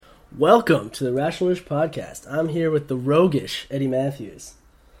Welcome to the Rationalish Podcast. I'm here with the roguish Eddie Matthews.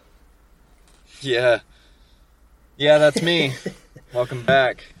 Yeah, that's me. Welcome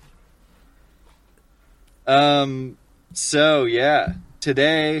back.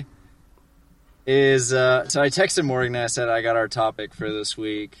 Today is, so I texted Morgan and I said I got our topic for this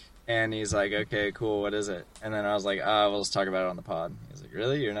week, and he's like, okay, cool, what is it? And then I was like, well, let's talk about it on the pod. He's like,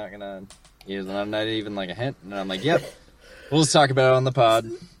 really? You're not gonna, not even like a hint? And I'm like, yep, we'll just talk about it on the pod.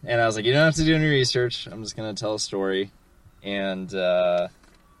 And I was like, you don't have to do any research, I'm just gonna tell a story, and then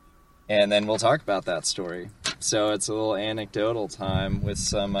we'll talk about that story. So it's a little anecdotal time with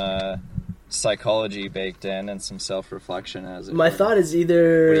some psychology baked in and some self-reflection as it My were. thought is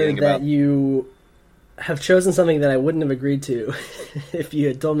either that about? you have chosen something that I wouldn't have agreed to if you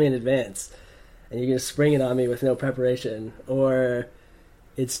had told me in advance, and you're going to spring it on me with no preparation, or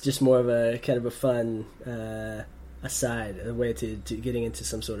it's just more of a kind of a fun aside, a way to getting into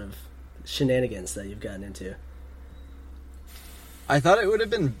some sort of shenanigans that you've gotten into. I thought it would have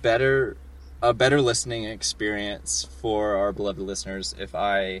been a better listening experience for our beloved listeners if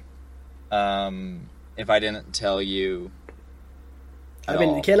I didn't tell you. I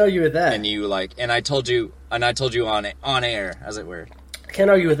mean, you can't argue with that. And I told you on air, as it were. I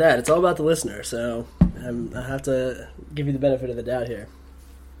can't argue with that. It's all about the listener, so I have to give you the benefit of the doubt here.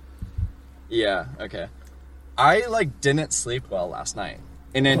 Yeah, okay. I didn't sleep well last night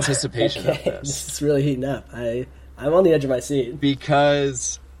in anticipation of this. This is really heating up. I'm on the edge of my seat.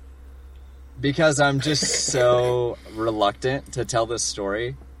 Because I'm just so reluctant to tell this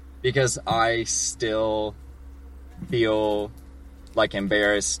story, because I still feel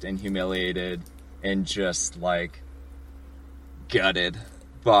embarrassed and humiliated and just gutted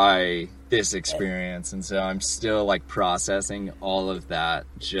by this experience, and so I'm still processing all of that.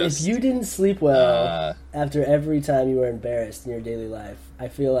 If you didn't sleep well after every time you were embarrassed in your daily life, I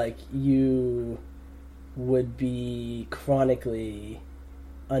feel like you would be chronically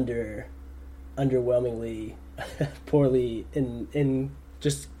underwhelmingly poorly in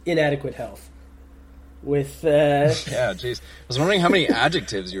just inadequate health. With yeah, jeez, I was wondering how many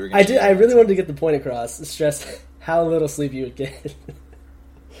adjectives you were going to use. I really wanted to get the point across, stress how little sleep you would get.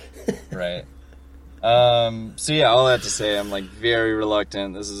 Right. So yeah, all that to say, I'm very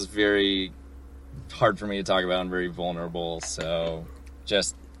reluctant. This is very hard for me to talk about. I'm very vulnerable. So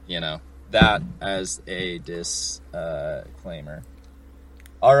just, that as a disclaimer.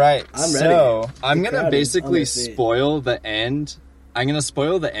 All right. I'm so ready. I'm going to basically spoil the end. I'm going to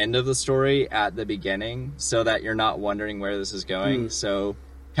spoil the end of the story at the beginning so that you're not wondering where this is going. So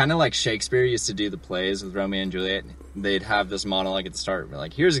kind of like Shakespeare used to do the plays with Romeo and Juliet. They'd have this monologue at the start.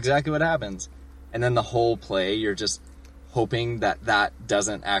 Here's exactly what happens. And then the whole play, you're just hoping that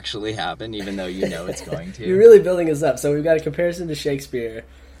doesn't actually happen, even though you know it's going to. You're really building us up. So we've got a comparison to Shakespeare.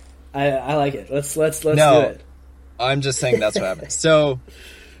 I like it. Let's do it. I'm just saying that's what happened. So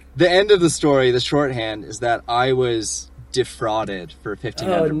the end of the story, the shorthand, is that I was defrauded for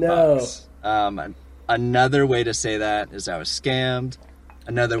 $1,500. Another way to say that is I was scammed.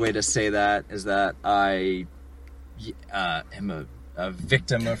 Another way to say that is that I am a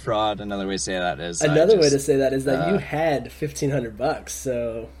victim of fraud. Another way to say that is way to say that is that you had $1,500.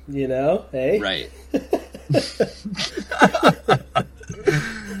 So hey, right.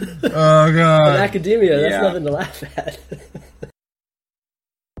 Oh god. In academia, that's nothing to laugh at.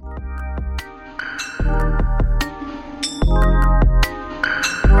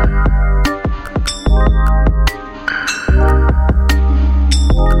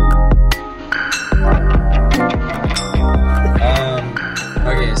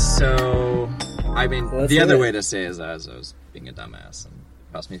 Okay, so the other way to say it is as I was being a dumbass and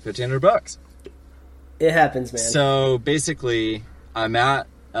it cost me $1,500. It happens, man. So basically, I'm at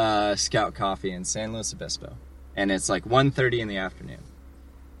Scout Coffee in San Luis Obispo, and it's 1:30 in the afternoon.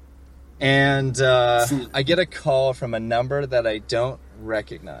 And I get a call from a number that I don't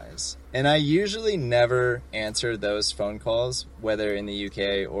recognize. And I usually never answer those phone calls, whether in the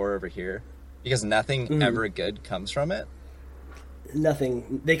UK or over here, because nothing ever good comes from it.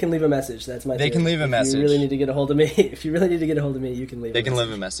 Nothing. They can leave a message. That's my theory. They can leave a message. If you really need to get a hold of me, you can leave a message. They can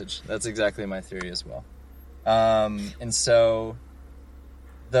leave a message. That's exactly my theory as well. And so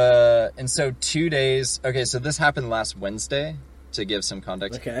 2 days... Okay, so this happened last Wednesday, to give some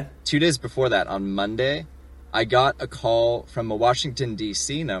context. Okay. 2 days before that, on Monday, I got a call from a Washington,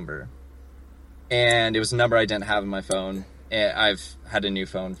 D.C. number. And it was a number I didn't have in my phone. I've had a new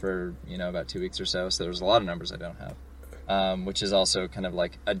phone for, about 2 weeks or so there was a lot of numbers I don't have. Which is also kind of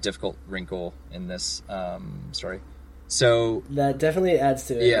a difficult wrinkle in this story. So that definitely adds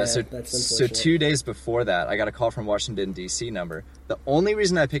to it. yeah, So that's that's so unfortunate. 2 days before that, I got a call from Washington D.C. number. The only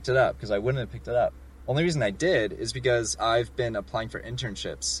reason I picked it up, because I wouldn't have picked it up, only reason I did is because I've been applying for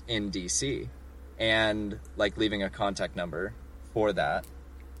internships in D.C. and like leaving a contact number for that.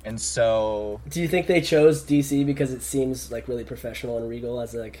 And so Do you think they chose DC because it seems like really professional and regal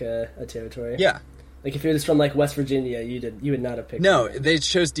as like a territory? yeah, Like if you're just from like West Virginia, you would not have picked. no, it. they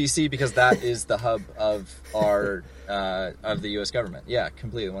chose D.C. because that is the hub of our of the U.S. government. Yeah,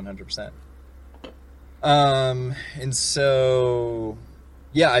 completely, 100%. And so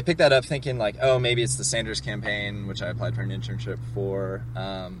yeah, I picked that up thinking like, oh, maybe it's the Sanders campaign, which I applied for an internship for.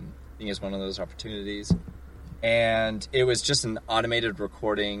 I think it's one of those opportunities. And it was just an automated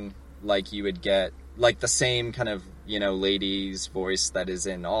recording like you would get, like the same kind of, lady's voice that is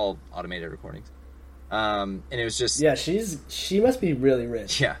in all automated recordings. And it was just... Yeah, she must be really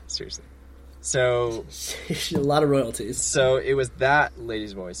rich. Yeah, seriously. So... She a lot of royalties. So it was that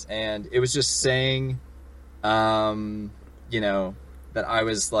lady's voice, and it was just saying, that I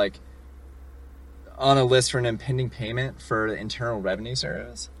was, like, on a list for an impending payment for the Internal Revenue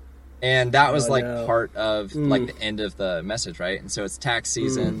Service. And that was, part of, like, the end of the message, right? And so it's tax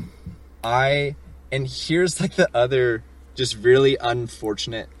season. And here's, like, the other just really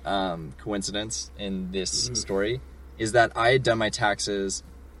unfortunate coincidence in this story, is that I had done my taxes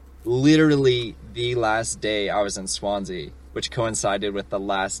literally the last day I was in Swansea, which coincided with the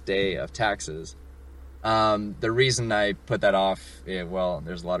last day of taxes. The reason I put that off,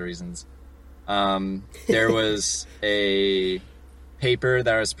 there's a lot of reasons. There was a paper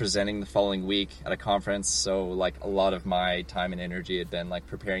that I was presenting the following week at a conference, so like a lot of my time and energy had been like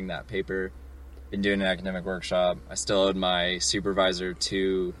preparing that paper, been doing an academic workshop. I still owed my supervisor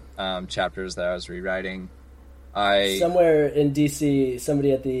 2 chapters that I was rewriting. Somewhere in DC,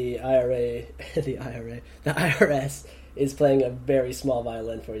 somebody at the IRS is playing a very small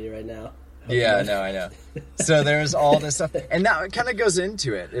violin for you right now. Yeah, no, I know. So there's all this stuff, and now it kind of goes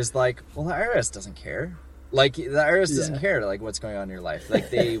into it. Is like, well, the IRS doesn't care. Like, the IRS doesn't care, like, what's going on in your life. Like,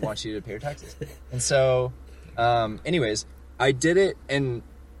 they want you to pay your taxes. And so, anyways, I did it, and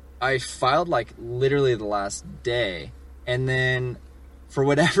I filed, like, literally the last day. And then, for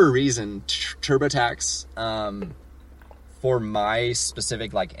whatever reason, TurboTax, for my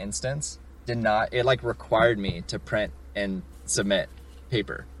specific, like, instance, did not... It, like, required me to print and submit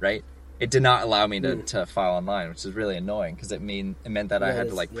paper, right? It did not allow me to file online, which is really annoying, because it meant that I had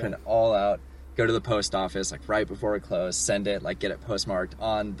to, like, print it all out, go to the post office, like, right before it closed, send it, like, get it postmarked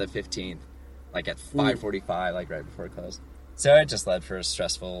on the 15th, like, at 5:45, like, right before it closed. So it just led for a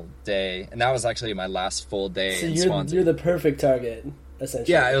stressful day, and that was actually my last full day in Swansea. You're the perfect target,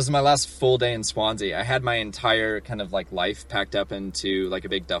 essentially. Yeah, it was my last full day in Swansea. I had my entire kind of, like, life packed up into, like, a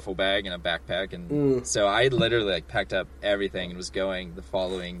big duffel bag and a backpack, and so I literally, like, packed up everything and was going the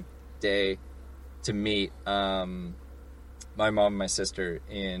following day to meet my mom and my sister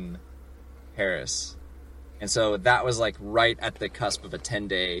in Paris. And so that was like right at the cusp of a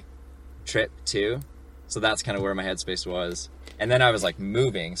 10-day trip too. So that's kind of where my headspace was. And then I was like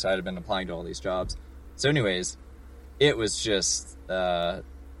moving, so I had been applying to all these jobs. So anyways, it was just a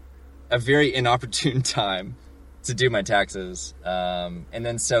very inopportune time to do my taxes. And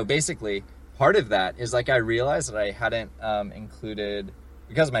then so basically part of that is like I realized that I hadn't included,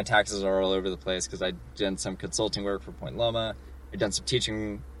 because my taxes are all over the place, because I did some consulting work for Point Loma, I'd done some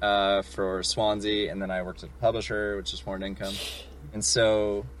teaching for Swansea, and then I worked at a publisher, which is foreign income. And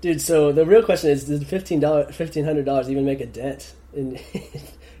so... Dude, so the real question is, did $1,500 even make a dent in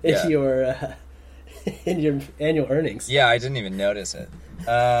your annual earnings? Yeah, I didn't even notice it.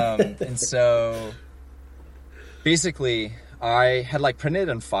 And so basically I had like printed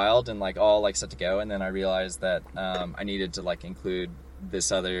and filed and like all like set to go, and then I realized that I needed to like include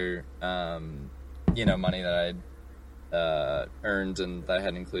this other money that I'd earned and that I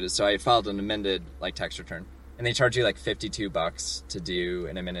hadn't included. So I filed an amended like tax return, and they charge you like $52 to do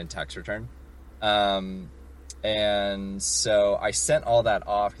an amended tax return. And so I sent all that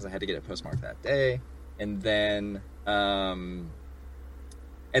off because I had to get it postmarked that day, and then I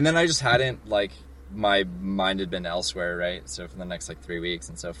just hadn't, like, my mind had been elsewhere, right? So for the next like 3 weeks,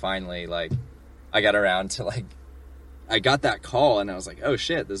 and so finally like I got around to like, I got that call and I was like, oh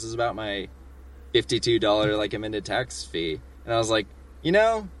shit, this is about my $52 like amended tax fee. And I was like,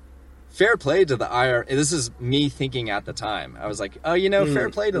 fair play to the IRS. This is me thinking at the time. I was like, oh, fair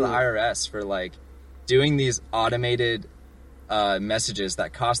play to the IRS for like doing these automated messages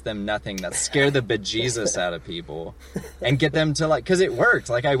that cost them nothing, that scare the bejesus out of people, and get them to like, because it worked.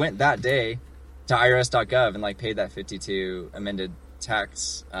 Like I went that day to irs.gov and like paid that 52 amended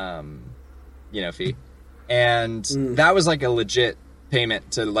tax fee. And that was like a legit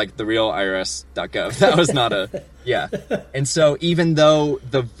payment to like the real IRS.gov. That was not a, yeah. And so even though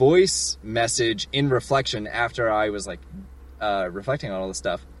the voice message in reflection after I was like reflecting on all this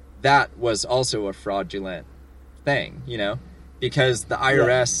stuff, that was also a fraudulent thing, you know, because the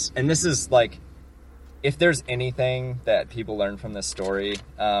IRS, and this is like, if there's anything that people learn from this story,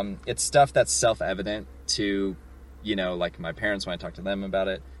 it's stuff that's self-evident to, you know, like my parents when I talk to them about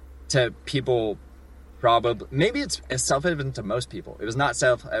it, to people probably, maybe it's self-evident to most people. It was not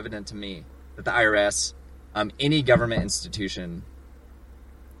self-evident to me that the IRS, any government institution,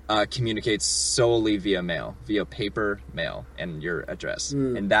 communicates solely via mail, via paper mail and your address.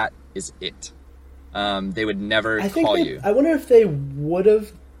 And that is it. They would never call you. I wonder if they would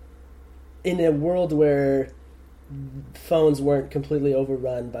have, in a world where phones weren't completely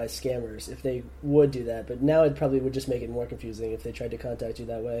overrun by scammers, if they would do that. But now it probably would just make it more confusing if they tried to contact you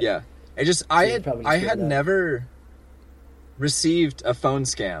that way. Yeah. I had never received a phone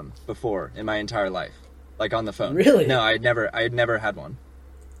scam before in my entire life, like on the phone. Really? No, I had never had one.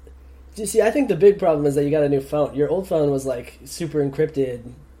 You see, I think the big problem is that you got a new phone. Your old phone was like super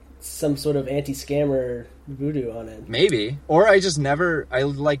encrypted, some sort of anti-scammer voodoo on it. Maybe. Or I just never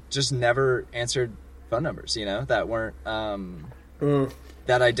answered phone numbers, you know, that weren't,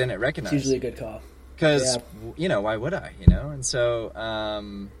 that I didn't recognize. It's usually a good call. Because, you know, why would I, you know? And so,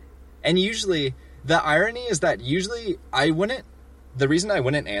 and usually, the irony is that usually the reason I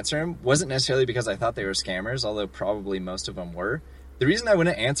wouldn't answer them wasn't necessarily because I thought they were scammers, although probably most of them were. The reason I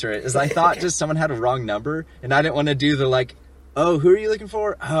wouldn't answer it is I thought just someone had a wrong number, and I didn't want to do the like, oh, who are you looking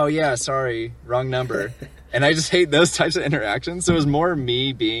for? Oh, yeah, sorry, wrong number. And I just hate those types of interactions. So it was more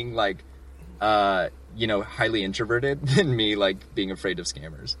me being like, you know, highly introverted than me like being afraid of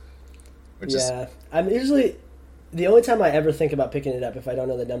scammers. I'm usually, the only time I ever think about picking it up if I don't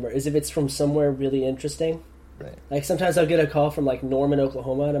know the number is if it's from somewhere really interesting. Right. Like sometimes I'll get a call from like Norman,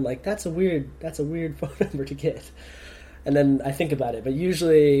 Oklahoma, and I'm like, that's a weird phone number to get. And then I think about it. But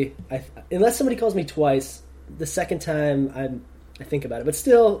usually, unless somebody calls me twice, the second time I think about it. But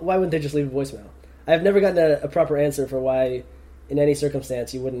still, why wouldn't they just leave a voicemail? I've never gotten a proper answer for why, in any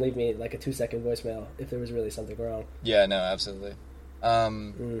circumstance, you wouldn't leave me like a 2-second voicemail if there was really something wrong. Yeah, no, absolutely.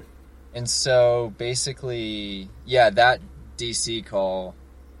 And so basically, yeah, that DC call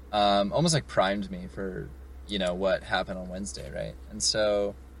almost like primed me for, you know, what happened on Wednesday, right? And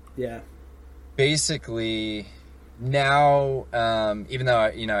so, yeah, basically now, even though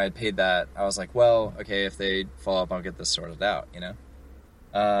I had paid that, I was like, well, okay, if they follow up, I'll get this sorted out, you know?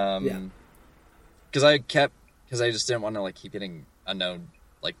 Because I just didn't want to like keep getting unknown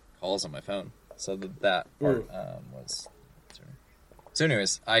like calls on my phone. So that part was. So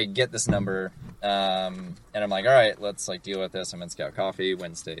anyways, I get this number, and I'm like, all right, let's like deal with this. I'm in Scout Coffee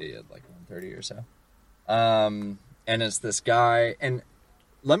Wednesday at like 1:30 or so. And it's this guy, and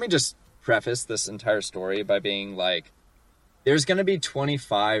let me just preface this entire story by being like, there's going to be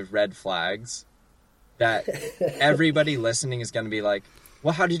 25 red flags that everybody listening is going to be like,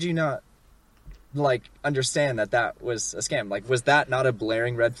 well, how did you not like understand that was a scam? Like, was that not a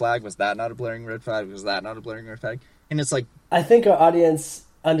blaring red flag? Was that not a blaring red flag? Was that not a blaring red flag? And it's like, I think our audience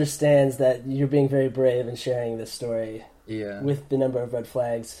understands that you're being very brave in sharing this story with the number of red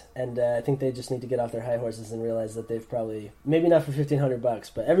flags, and I think they just need to get off their high horses and realize that they've probably, maybe not for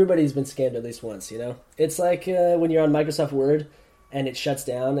 $1,500, but everybody's been scammed at least once, you know? It's like when you're on Microsoft Word and it shuts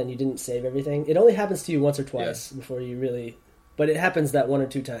down and you didn't save everything. It only happens to you once or twice before you really, but it happens that 1 or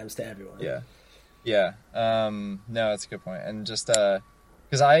 2 times to everyone. Yeah. No, that's a good point. And just,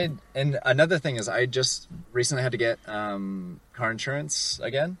 because and another thing is I just recently had to get car insurance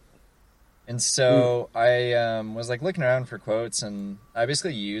again. And so I was like looking around for quotes, and I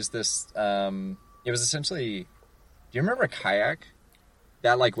basically used this, it was essentially, do you remember Kayak?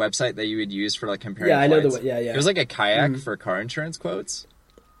 That like website that you would use for like comparing flights? I know the It was like a Kayak for car insurance quotes.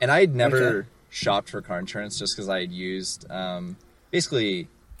 And I had never shopped for car insurance just because I had used basically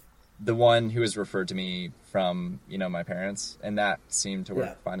the one who was referred to me from, you know, my parents, and that seemed to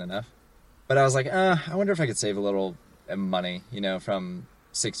work fine enough. But I was like, I wonder if I could save a little money, you know, from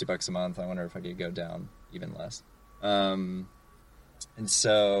 $60 a month. I wonder if I could go down even less. And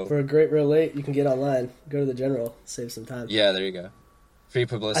so for a great real late, you can get online, go to the General, save some time. Yeah, there you go. Free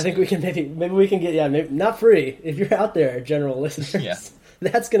publicity. I think we can maybe we can get maybe not free. If you're out there, General listeners,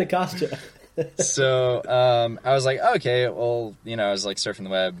 that's going to cost you. So I was like, okay, well, you know, I was like surfing the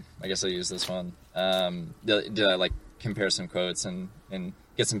web. I guess I'll use this one. Did I like compare some quotes and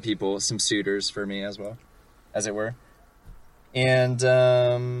get some people, some suitors for me as well, as it were. And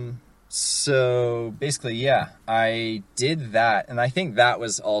so basically, I did that. And I think that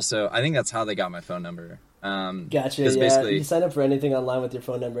was also, I think that's how they got my phone number. Gotcha. 'cause Yeah, basically, you sign up for anything online with your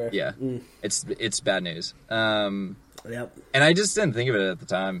phone number. yeah, it's bad news. Yep. And I just didn't think of it at the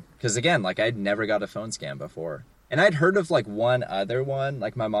time because, again, like I'd never got a phone scam before, and I'd heard of like one other one.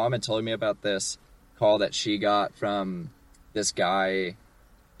 Like my mom had told me about this call that she got from this guy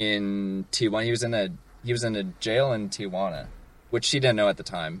in Tijuana. He was in a jail in Tijuana, which she didn't know at the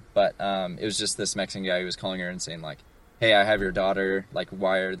time. But it was just this Mexican guy who was calling her and saying like, "Hey, I have your daughter. Like,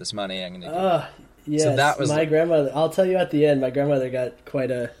 wire this money. I'm gonna." Yes, so that was my grandmother. I'll tell you at the end. My grandmother got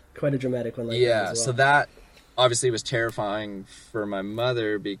quite a dramatic one. Like that as well. So that obviously was terrifying for my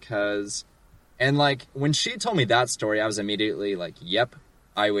mother because, and like when she told me that story, I was immediately like, "Yep,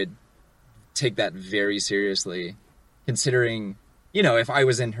 I would take that very seriously," considering, you know, if I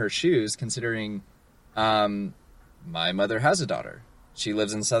was in her shoes, considering my mother has a daughter. She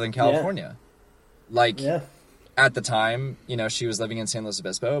lives in Southern California. Yeah. Like, at the time, you know, she was living in San Luis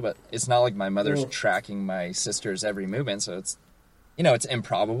Obispo, but it's not like my mother's tracking my sister's every movement, so it's, you know, it's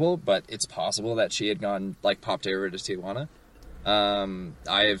improbable, but it's possible that she had gone, like, popped over to Tijuana.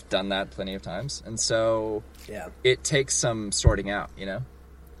 I have done that plenty of times, and so it takes some sorting out, you know?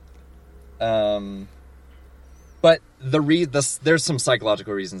 But there's some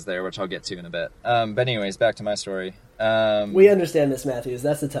psychological reasons there, which I'll get to in a bit. But anyways, back to my story. We understand this, Matthews.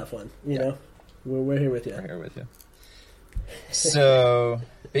 That's the tough one, you know? We're here with you. We're here with you. So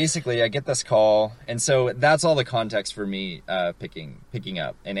basically, I get this call, and so that's all the context for me picking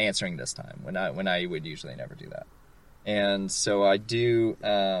up and answering this time when I would usually never do that. And so I do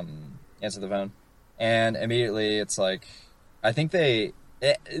answer the phone, and immediately it's like, I think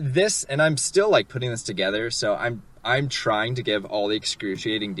this, and I'm still like putting this together, so I'm trying to give all the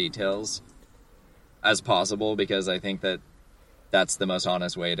excruciating details as possible because I think that that's the most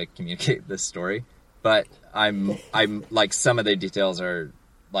honest way to communicate this story. But I'm like, some of the details are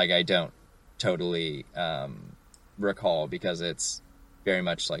like I don't totally recall because it's very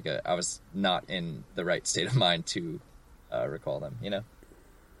much like I was not in the right state of mind to recall them, you know?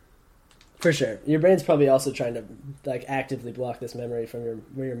 For sure. Your brain's probably also trying to like actively block this memory from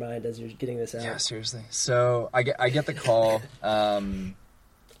your mind as you're getting this out. Yeah, seriously. So I get the call, and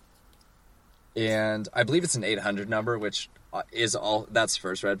I believe it's an 800 number, which is that's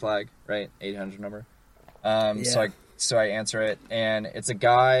first red flag, right? 800 number. So I answer it, and it's a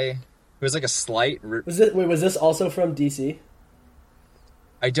guy who has like a slight. Was this also from DC?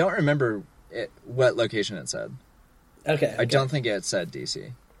 I don't remember what location it said. Okay. I don't think it said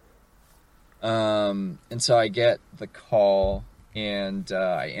DC. And so I get the call, and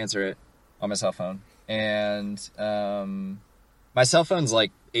I answer it on my cell phone, and my cell phone's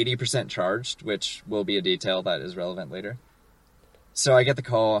like 80% charged, which will be a detail that is relevant later. So I get the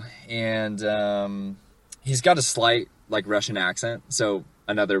call, and he's got a slight like Russian accent, so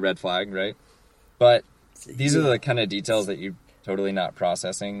another red flag, right? But these are the kind of details that you're totally not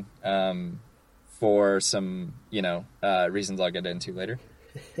processing for some, you know, reasons I'll get into later.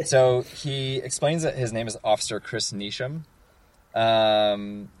 So he explains that his name is Officer Chris Neesham.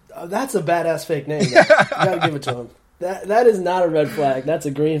 That's a badass fake name. You gotta give it to him. That is not a red flag. That's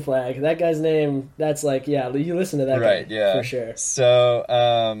a green flag. That guy's name, that's like, yeah, you listen to that right, guy. Yeah. For sure.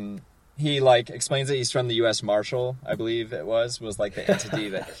 So he like explains that he's from the U.S. Marshal, I believe it was like the entity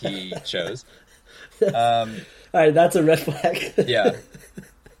that he chose. All right, that's a red flag. Yeah.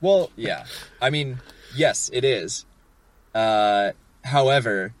 Well, yeah. I mean, yes, it is.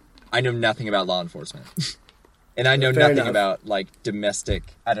 However, I know nothing about law enforcement. And I know nothing about, like, domestic...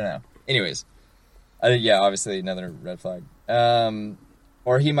 I don't know. Anyways. Yeah, obviously another red flag.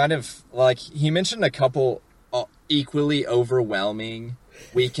 Or he might have... Like, he mentioned a couple equally overwhelming...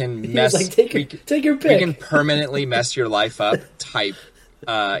 We can mess... Like, take your pick. We can permanently mess your life up type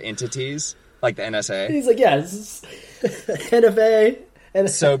entities. Like the NSA. He's like, yeah, this is NFA. And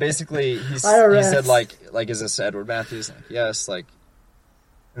so basically, he said, like, is this Edward Matthews? Like, yes, like...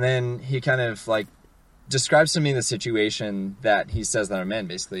 And then he kind of, like, describes to me the situation that he says that I'm in,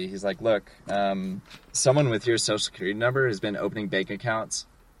 basically. He's like, look, someone with your social security number has been opening bank accounts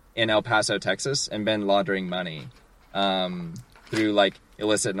in El Paso, Texas, and been laundering money through, like,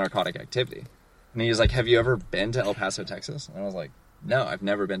 illicit narcotic activity. And he was like, have you ever been to El Paso, Texas? And I was like, no, I've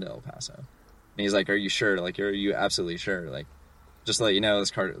never been to El Paso. And he's like, are you sure? Like, are you absolutely sure? Like, just to let you know,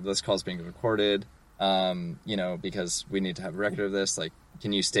 this call's being recorded, you know, because we need to have a record of this. Like,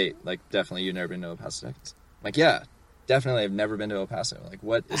 can you state, like, definitely you've never been to El Paso, Texas? I'm like, yeah, definitely I've never been to El Paso. Like,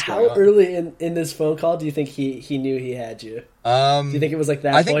 what is going on? How early in this phone call do you think he knew he had you? Do you think it was like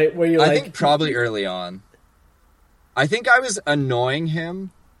that point where you're like... I think probably early on. I think I was annoying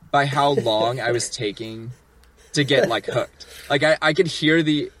him by how long I was taking to get like hooked. Like I could hear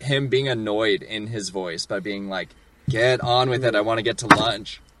him being annoyed in his voice by being like, "Get on with it. I want to get to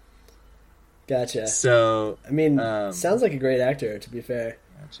lunch." Gotcha. So I mean, sounds like a great actor, to be fair.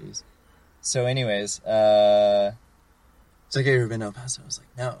 Oh, jeez. So, anyways, it's like, "Have you ever been to El Paso?" I was like,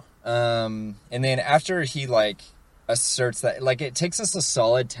 "No." And then after he like asserts that, like, it takes us a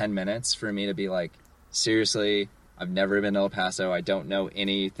solid 10 minutes for me to be like, "Seriously, I've never been to El Paso. I don't know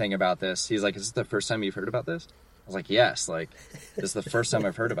anything about this." He's like, "Is this the first time you've heard about this?" I was like, "Yes, like, this is the first time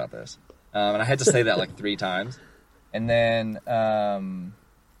I've heard about this." And I had to say that like 3 times. And then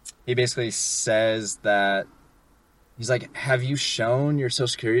he basically says that, he's like, "Have you shown your social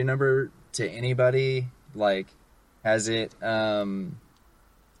security number to anybody? Like, has it,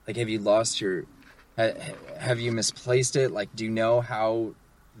 like, have you lost your, have you misplaced it? Like, do you know how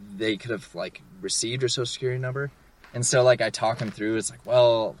they could have, like, received your social security number?" And so, like, I talk him through. It's like,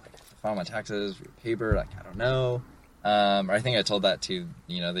 "Well, like, if I file my taxes, paper, like, I don't know." Or I think I told that to,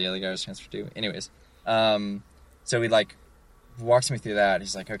 the other guy I was transferred to. Anyways, so he, like, walks me through that.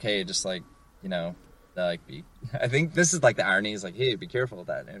 He's like, "Okay, just, like, like, I think this is like the irony. He's like, "Hey, be careful with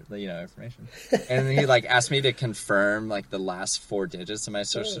that, information." And then he like asked me to confirm like the last 4 digits of my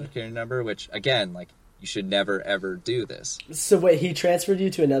social security number, which again, like, you should never ever do this. So wait, he transferred you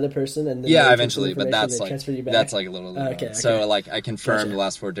to another person, and then eventually, but that's like a little okay. So like I confirmed the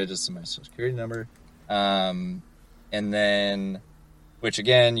last 4 digits of my social security number, and then, which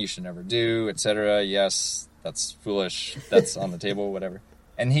again you should never do, etc. Yes, that's foolish. That's on the table, whatever.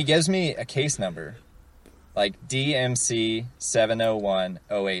 And he gives me a case number, like DMC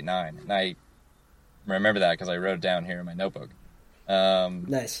 701089, and I remember that because I wrote it down here in my notebook.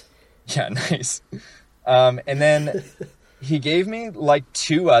 Nice. Yeah, nice. And then he gave me like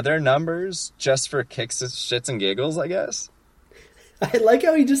 2 other numbers just for kicks, shits, and giggles, I guess. I like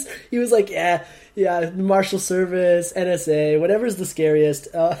how he was like, yeah, Marshal Service, NSA, whatever's the scariest.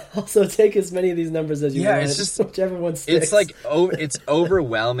 Also, take as many of these numbers as you want. It's just whichever one sticks. It's like, it's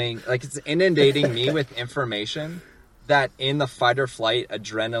overwhelming. Like, it's inundating me with information that in the fight or flight,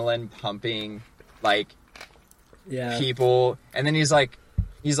 adrenaline pumping, like, people. And then he's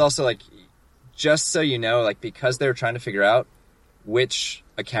also like, "Just so you know, like, because they're trying to figure out which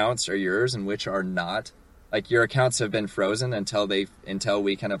accounts are yours and which are not, like, your accounts have been frozen until we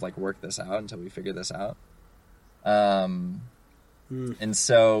kind of like work this out, until we figure this out." And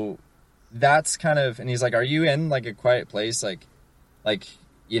so that's kind of, and he's like, "Are you in like a quiet place? Like,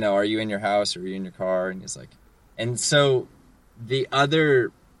 are you in your house, or are you in your car?" And he's like, and so the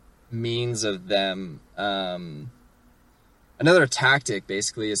other means of them, another tactic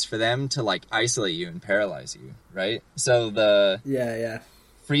basically is for them to like isolate you and paralyze you, right? So the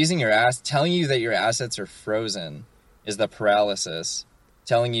freezing your ass, telling you that your assets are frozen is the paralysis.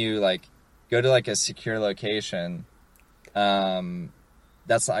 Telling you, like, go to like a secure location,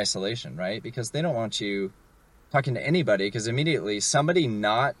 that's the isolation, right? Because they don't want you talking to anybody, because immediately somebody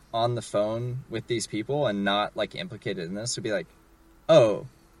not on the phone with these people and not like implicated in this would be like, "Oh,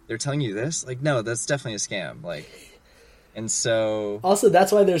 they're telling you this? Like, no, that's definitely a scam." Like, and so also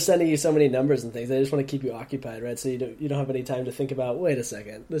that's why they're sending you so many numbers and things. They just want to keep you occupied, right? So you don't have any time to think about, wait a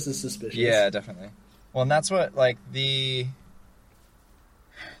second, this is suspicious. Yeah, definitely. Well, and that's what, like, the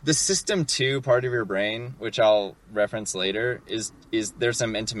system 2 part of your brain, which I'll reference later, is there's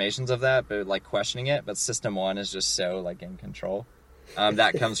some intimations of that, but like questioning it. But system 1 is just so like in control.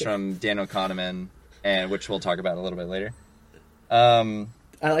 That comes from Daniel Kahneman, and which we'll talk about a little bit later.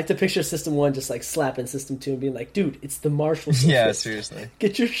 I like to picture System 1 just like slapping System 2 and being like, "Dude, it's the Marshal Service. Yeah, seriously.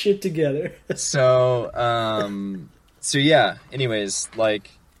 Get your shit together." So yeah, anyways,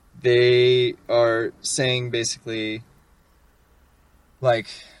 like, they are saying basically, like,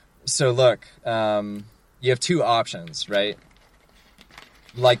 so look, you have 2 options, right?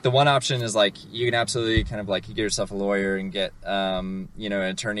 Like, the one option is like, you can absolutely kind of like, you get yourself a lawyer and get, an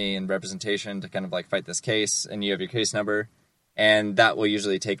attorney and representation to kind of like fight this case, and you have your case number. And that will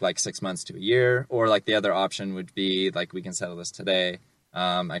usually take like 6 months to a year. Or like the other option would be like, we can settle this today.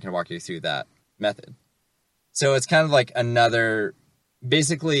 I can walk you through that method. So it's kind of like another,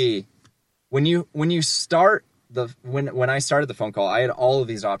 basically, when you start when I started the phone call, I had all of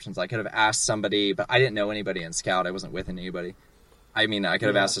these options. I could have asked somebody, but I didn't know anybody in Scout. I wasn't with anybody. I mean, I could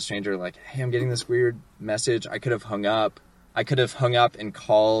have asked a stranger like, "Hey, I'm getting this weird message." I could have hung up. I could have hung up and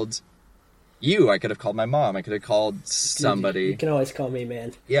called you. I could have called my mom. I could have called somebody. You can always call me,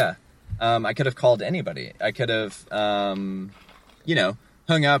 man. Yeah. I could have called anybody. I could have, hung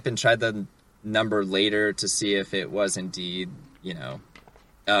up and tried the number later to see if it was indeed,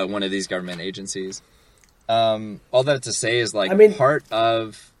 one of these government agencies. All that to say is, like, part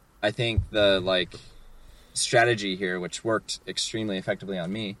of, I think, the, like, strategy here, which worked extremely effectively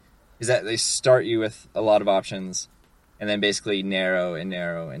on me, is that they start you with a lot of options and then basically narrow and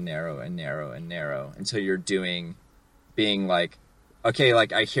narrow and narrow and narrow and narrow until you're being like, okay,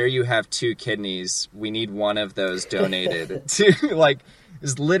 like, I hear you have 2 kidneys. We need one of those donated to, like,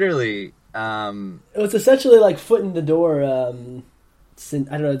 is literally... it was essentially like foot in the door. I don't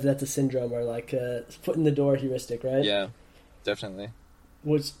know if that's a syndrome or like a foot in the door heuristic, right? Yeah, definitely.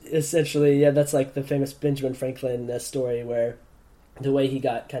 Which essentially, that's like the famous Benjamin Franklin story where the way he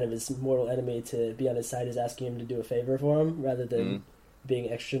got kind of his mortal enemy to be on his side is asking him to do a favor for him rather than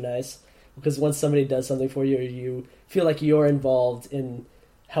being extra nice. Because once somebody does something for you, or you feel like you're involved in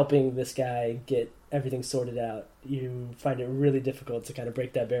helping this guy get everything sorted out, you find it really difficult to kind of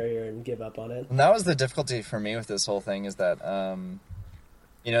break that barrier and give up on it. And that was the difficulty for me with this whole thing, is that,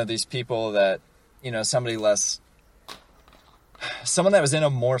 these people that, someone that was in a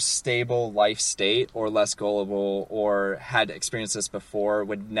more stable life state or less gullible or had experienced this before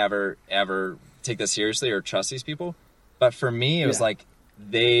would never, ever take this seriously or trust these people. But for me, it was like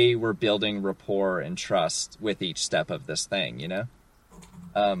they were building rapport and trust with each step of this thing,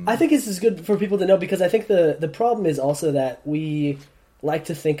 I think this is good for people to know, because I think the problem is also that we like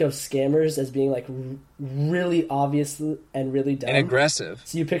to think of scammers as being like really obvious and really dumb and aggressive.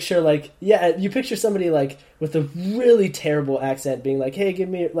 So you picture somebody like with a really terrible accent being like, "Hey, give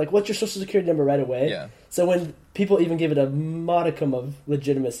me like what's your social security number right away?" Yeah. So when people even give it a modicum of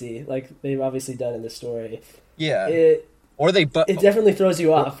legitimacy, like they've obviously done in this story, it definitely throws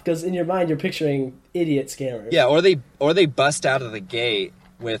you off, because in your mind you're picturing idiot scammers. Yeah, or they bust out of the gate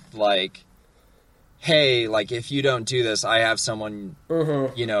with like, hey, like, if you don't do this, I have someone,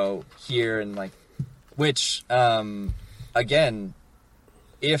 here, and like, which, again,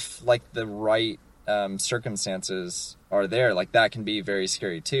 if like the right circumstances are there, like that can be very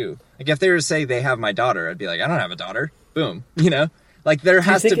scary too. Like if they were to say they have my daughter, I'd be like, I don't have a daughter. Boom, like there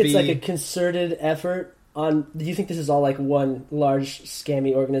has to be. Do you think it's like a concerted effort on? Do you think this is all like one large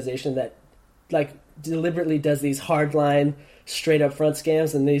scammy organization that like deliberately does these hardline, straight up front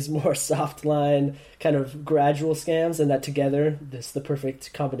scams and these more soft line kind of gradual scams, and that together this is the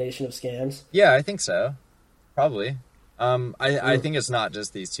perfect combination of scams? Yeah, I think so. Probably. I think it's not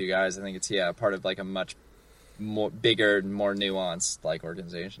just these 2 guys. I think it's part of like a much more bigger, more nuanced like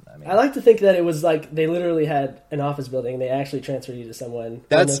organization. I mean, I like to think that it was like they literally had an office building and they actually transferred you to someone.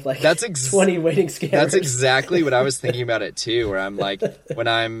 That's 20 waiting scammers. That's exactly what I was thinking about it too, where I'm like, when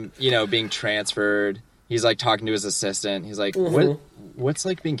I'm being transferred, he's like talking to his assistant. He's like, what's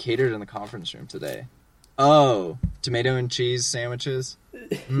like being catered in the conference room today? Oh, tomato and cheese sandwiches.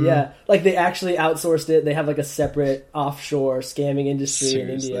 Yeah, like they actually outsourced it. They have like a separate offshore scamming industry in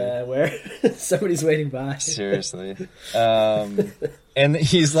India where somebody's waiting by. Seriously. And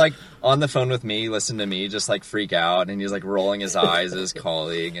he's like on the phone with me, listening to me just like freak out, and he's like rolling his eyes at his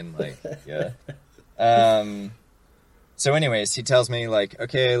colleague, and like, so anyways, he tells me like,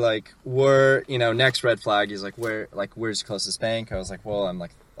 okay, like we're, next red flag. He's like, where's the closest bank? I was like, well, I'm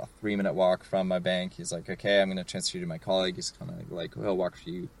like a 3-minute walk from my bank. He's like, okay, I'm going to transfer you to my colleague. He's kind of like, he'll walk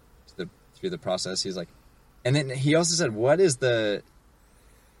you through the process. He's like, and then he also said, what is the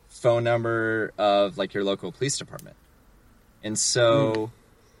phone number of like your local police department? And so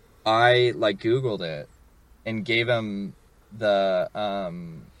I like Googled it and gave him the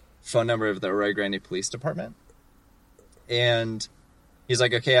phone number of the Arroyo Grande Police Department. And he's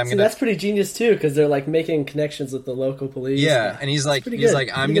like, okay, that's pretty genius too, because they're like making connections with the local police. Yeah, and he's like,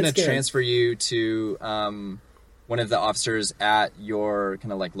 I'm going to transfer you to one of the officers at your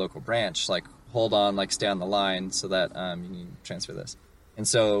kind of like local branch. Like, hold on, like stay on the line so that you can transfer this. And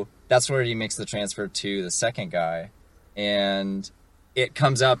so that's where he makes the transfer to the second guy, and it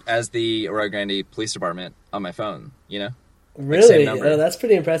comes up as the Arroyo Grande Police Department on my phone. Really? Oh, that's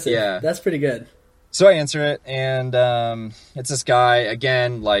pretty impressive. Yeah, that's pretty good. So I answer it, and it's this guy,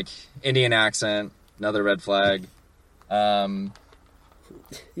 again, like, Indian accent, another red flag. I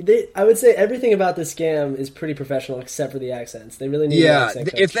would say everything about this scam is pretty professional except for the accents. They really need an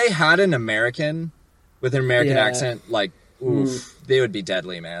accent coach. If they had an American with an American accent, like, they would be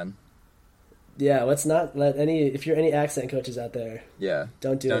deadly, man. Yeah, let's not let if you're any accent coaches out there,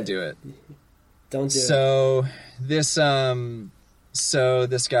 don't do it. So this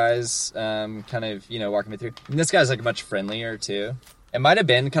guy's kind of, walking me through. And this guy's like much friendlier too. It might have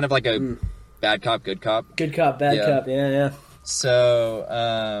been kind of like a bad cop, good cop. Good cop, bad cop. Yeah.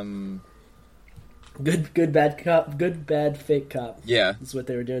 So good bad cop, good bad fake cop. Yeah. That's what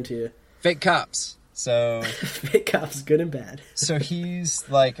they were doing to you. Fake cops. So fake cops, good and bad. So he's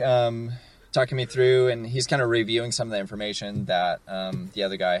like talking me through, and he's kind of reviewing some of the information that the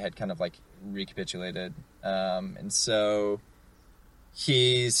other guy had kind of like recapitulated. And so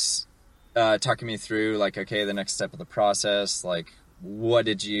he's talking me through like, okay, the next step of the process, like what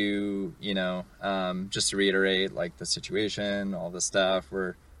did you, just to reiterate, like the situation, all this stuff.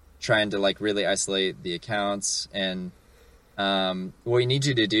 We're trying to like really isolate the accounts, and what we need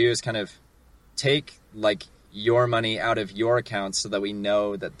you to do is kind of take like your money out of your accounts so that we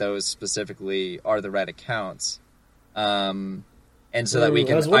know that those specifically are the right accounts. And so that we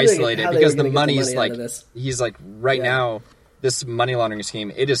can isolate it, because the money's like, he's like right now, this money laundering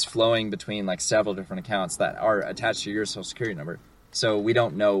scheme, it is flowing between like several different accounts that are attached to your social security number. So we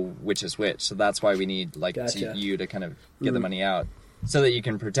don't know which is which. So that's why we need like you to kind of get the money out so that you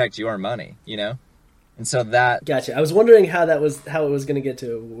can protect your money, And so that... Gotcha. I was wondering how it was going to get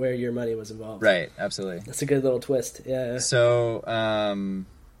to where your money was involved. Right, absolutely. That's a good little twist. Yeah. So,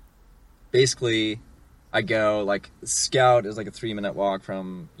 basically, I go, like, Scout is like a 3-minute walk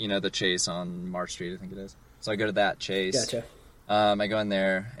from, the Chase on Marsh Street, I think it is. So I go to that Chase. Gotcha. I go in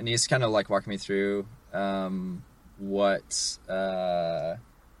there, and he's kind of, like, walking me through what to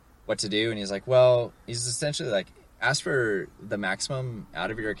do. And he's like, well, he's essentially like, ask for the maximum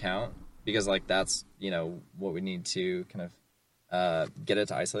out of your account, because like that's what we need to kind of get it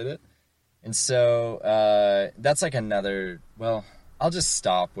to isolate it. And so that's like another, well, I'll just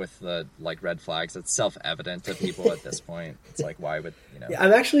stop with the like red flags. It's self-evident to people at this point. It's like, why would Yeah,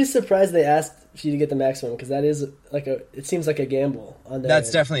 I'm actually surprised they asked you to get the maximum, because that is like it seems like a gamble on that's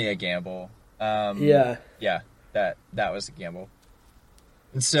end. Definitely a gamble. Yeah that was a gamble.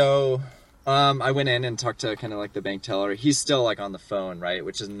 And so I went in and talked to kind of like the bank teller. He's still like on the phone, right?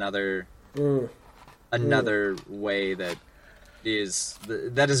 Which is another way that is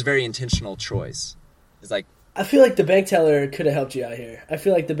very intentional choice. It's like, I feel like the bank teller could have helped you out here. I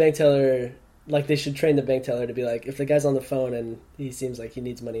feel like the bank teller, like they should train the bank teller to be like, if the guy's on the phone and he seems like he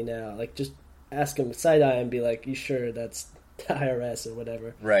needs money now, like just ask him side eye and be like, you sure that's the IRS or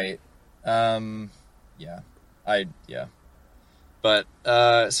whatever? Right. But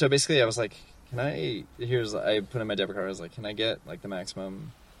so basically I was like, I put in my debit card. I was like, can I get like the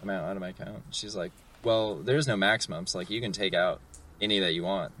maximum amount out of my account? She's like, well, there's no maximum. So like you can take out any that you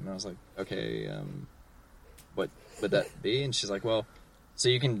want. And I was like, okay, what would that be? And she's like, well, so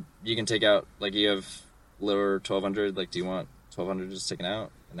you can take out, like you have lower 1,200. Like, do you want 1,200 just taken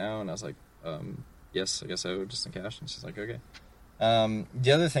out now? And I was like, yes, I guess so, just in cash. And she's like, okay.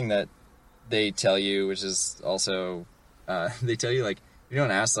 The other thing that they tell you, which is also, they tell you like, you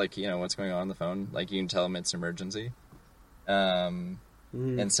don't ask like, what's going on the phone. Like you can tell them it's an emergency. And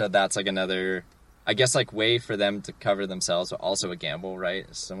so that's like another, I guess, like way for them to cover themselves, but also a gamble, right?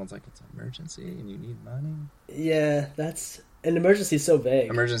 Someone's like, it's an emergency and you need money. Yeah, that's an emergency is so vague.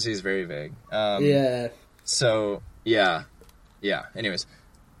 Emergency is very vague. Yeah. So yeah. Anyways,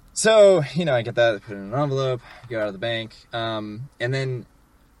 so I get that, put it in an envelope, go out of the bank, and then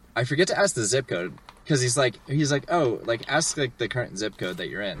I forget to ask the zip code, because he's like, oh, like ask like the current zip code that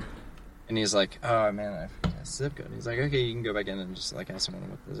you're in, and he's like, oh man, I forgot the zip code. And he's like, okay, you can go back in and just like ask someone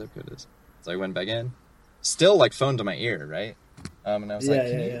what the zip code is. So I went back in, still like phone to my ear, right? And I was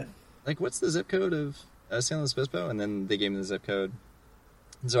like, like, what's the zip code of San Luis Obispo? And then they gave me the zip code,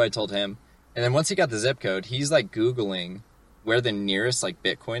 and so I told him. And then once he got the zip code, he's like Googling where the nearest like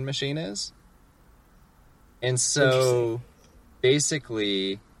Bitcoin machine is. And so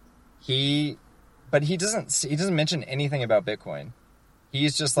basically he doesn't mention anything about Bitcoin.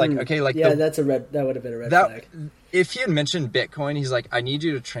 He's just like, okay, like, that would have been a red flag. If he had mentioned Bitcoin, he's like, I need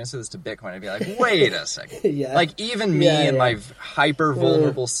you to transfer this to Bitcoin. I'd be like, wait a second. Yeah. Like even me in my hyper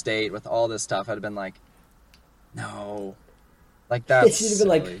vulnerable state with all this stuff, I'd have been like, no. Like that's you'd have been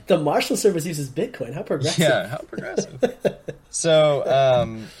like, the Marshal Service uses Bitcoin. How progressive. Yeah, how progressive. So,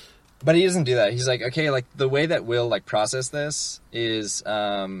 but he doesn't do that. He's like, okay, like the way that we'll like process this is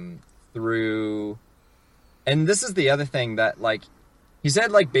through, and this is the other thing that like, he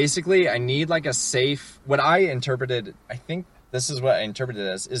said like basically I need like a safe, what I interpreted, I think this is what I interpreted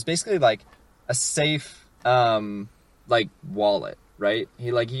as, is basically like a safe like wallet, right?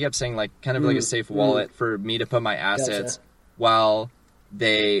 He kept saying like kind of like a safe wallet for me to put my assets while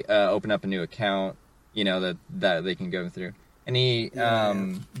they open up a new account, that they can go through. And he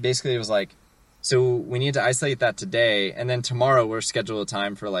basically was like, so we need to isolate that today, and then tomorrow we're scheduled a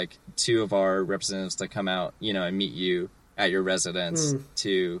time for like 2 of our representatives to come out, and meet you at your residence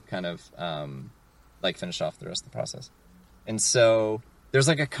to kind of like finish off the rest of the process. And so there's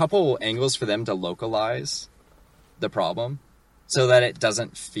like a couple angles for them to localize the problem so that it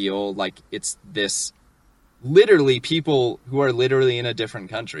doesn't feel like it's this literally people who are literally in a different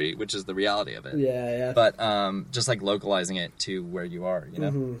country, which is the reality of it. Yeah. But just like localizing it to where you are, you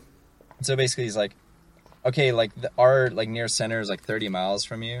know. Mm-hmm. So basically, he's like, okay, like our like nearest center is like 30 miles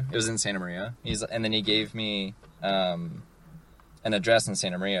from you. It was in Santa Maria. And then he gave me an address in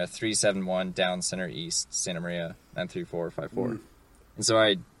Santa Maria, 371 Down Center East, Santa Maria 93454. Mm. And so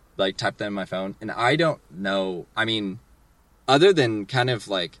I like typed that in my phone, and I don't know. I mean, other than kind of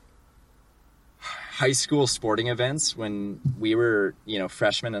like high school sporting events when we were, you know,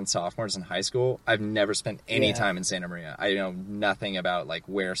 freshmen and sophomores in high school, I've never spent any time in Santa Maria. I know nothing about like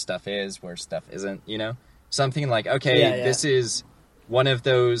where stuff is, where stuff isn't, you know. Something like, okay, this is one of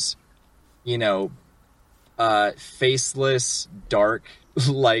those, you know, faceless, dark,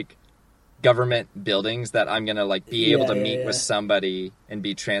 like government buildings that I'm gonna like be able to meet with somebody and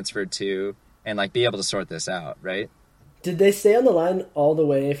be transferred to and like be able to sort this out, right? Did they stay on the line all the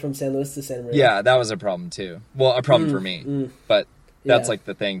way from San Luis to Santa Maria? Yeah, that was a problem too. Well, a problem for me, but that's like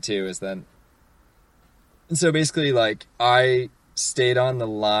the thing too, is then. And so basically, like I stayed on the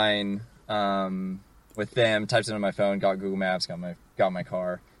line with them, typed it on my phone, got Google Maps, got my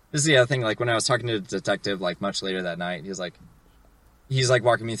car. This is the other thing. Like when I was talking to the detective, like much later that night, he's like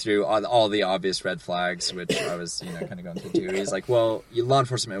walking me through all the obvious red flags, which I was, you know, kind of going through too. He's like, well, law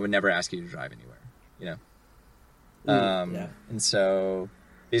enforcement would never ask you to drive anywhere, you know. And so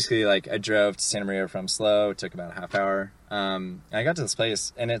basically like I drove to Santa Maria from SLO, took about a half hour. And I got to this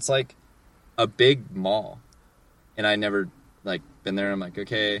place and it's like a big mall and I never like been there. I'm like,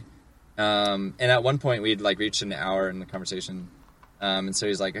 okay. And at one point we'd like reached an hour in the conversation. And so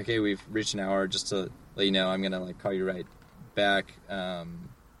he's like, okay, we've reached an hour, just to let you know, I'm going to like call you right back.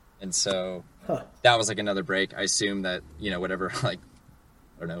 And so that was like another break. I assume that, you know, whatever, like,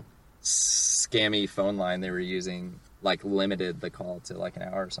 I don't know, scammy phone line they were using like limited the call to like an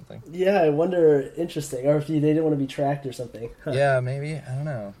hour or something. Yeah, I wonder. Interesting. Or if they didn't want to be tracked or something. Yeah, maybe. I don't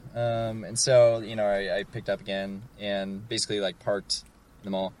know. And so, you know, I picked up again and basically like parked in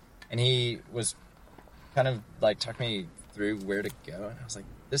the mall, and he was kind of like talking me through where to go, and I was like,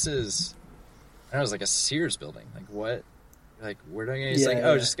 this is, I was like a Sears building. Like what? Like where do I go? He's like,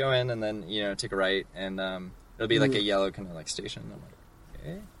 oh, just go in and then, you know, take a right, and it'll be like a yellow kind of like station. I'm like,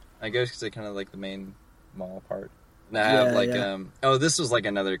 okay. I go to kind of like the main mall part. And I have this was like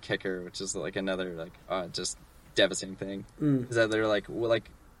another kicker, which is like another like just devastating thing. Is that they're like, well, like,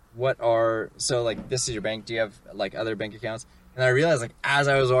 what are, so like this is your bank? Do you have like other bank accounts? And I realized like as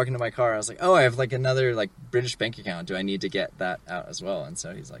I was walking to my car, I was like, oh, I have like another like British bank account. Do I need to get that out as well? And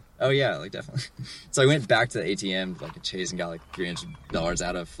so he's like, oh yeah, like definitely. So I went back to the ATM like a Chase and got like $300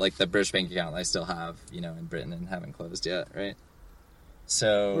 out of like the British bank account that I still have, you know, in Britain and haven't closed yet, right?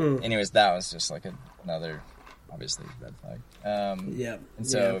 So, anyways, that was just like another, obviously, red flag. And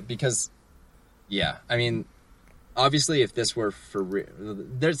so, because, I mean, obviously, if this were for real,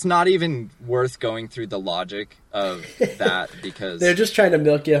 there's not even worth going through the logic of that because they're just trying to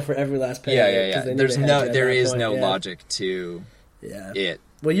milk you for every last penny. Yeah. There is no logic to it.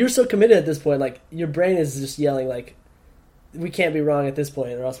 Well, you're so committed at this point. Like your brain is just yelling, like, we can't be wrong at this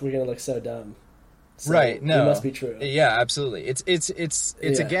point, or else we're gonna look so dumb. So right. No, it must be true. Yeah, absolutely. It's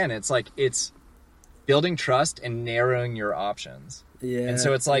again, it's like, it's building trust and narrowing your options. Yeah. And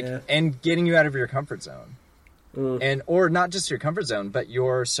so it's like, and getting you out of your comfort zone. And, or not just your comfort zone, but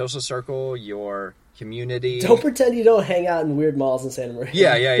your social circle, your community. Don't pretend you don't hang out in weird malls in Santa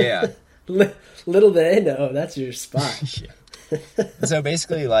Maria. Yeah. Little they know, that's your spot. So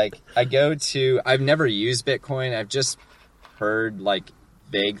basically, like, I've never used Bitcoin. I've just heard like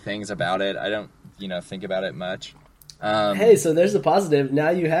vague things about it. I don't, you know, think about it much. Hey, so there's a positive. Now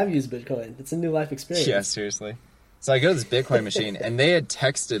you have used Bitcoin. It's a new life experience. Yeah, seriously. So I go to this Bitcoin machine, and they had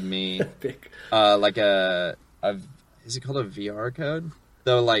texted me like a is it called a VR code?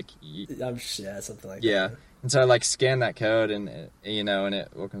 Though, like, something like that. Yeah, and so I like scan that code, and it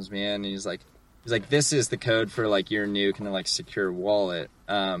welcomes me in. And he's like, this is the code for like your new kind of like secure wallet.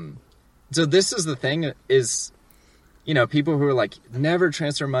 So this is the thing is, you know, people who are like, never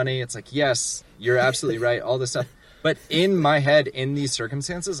transfer money. It's like, yes, you're absolutely right. All this stuff. But in my head, in these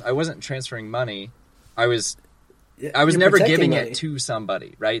circumstances, I wasn't transferring money. I was never giving it to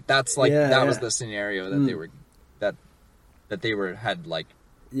somebody, right? That's like, was the scenario that they were, that they had like,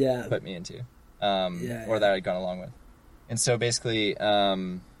 put me into, or that I'd gone along with. And so basically,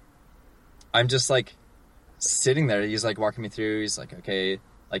 I'm just like sitting there. He's like walking me through. He's like, okay,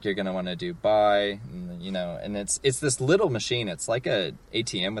 like you're going to want to do buy, and, you know, and it's this little machine. It's like a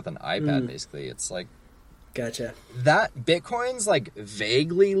ATM with an iPad, basically. It's like, gotcha. That Bitcoin's like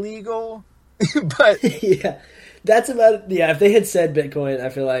vaguely legal, but that's about, if they had said Bitcoin, I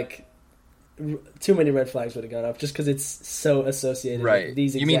feel like too many red flags would have gone off just because it's so associated Right. with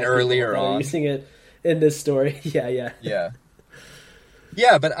these You exact mean people earlier that are on? using it in this story. Yeah.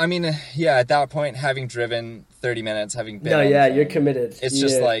 Yeah, but I mean, at that point, having driven 30 minutes, having been No, on the yeah, phone, you're committed. it's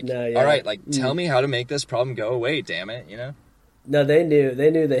just Yeah, like, no, yeah. all right, like, tell me how to make this problem go away, damn it, you know? No, they knew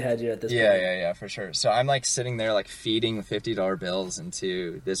they had you at this point. Yeah, for sure. So I'm like sitting there like feeding $50 bills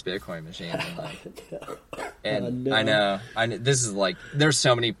into this Bitcoin machine, and like, and no. I know, this is like, there's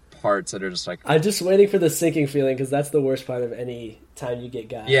so many parts that are just like, I'm just waiting for the sinking feeling because that's the worst part of any time you get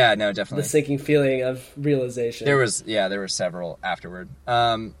got. yeah, no, The definitely. sinking feeling of realization. There were several afterward.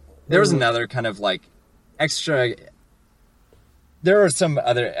 There was another kind of like extra. There are some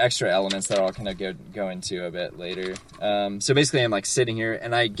other extra elements that I'll kind of go into a bit later. So basically, I'm like sitting here,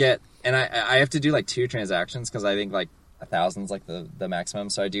 and I have to do like 2 transactions because I think like 1,000 is like the maximum.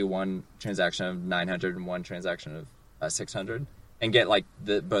 So I do one transaction of 900 and one transaction of 600, and get like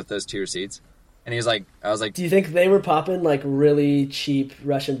both those 2 receipts. And I was like, Do you think they were popping like really cheap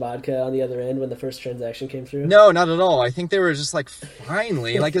Russian vodka on the other end when the first transaction came through? no, not at all. I think they were just like,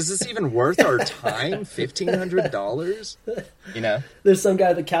 finally, like, is this even worth our time? $1,500, you know? There's some guy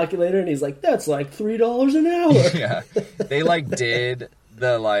with a calculator and he's like, that's like $3 an hour. Yeah, they like did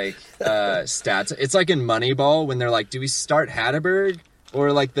the like stats. It's like in Moneyball when they're like, do we start Hatterberg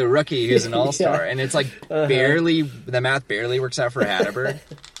or like the rookie who's an all-star? Yeah. And it's like the math barely works out for Hatterberg.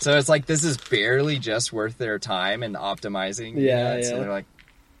 So it's like, this is barely just worth their time and optimizing. You Yeah, know? yeah. So they're like,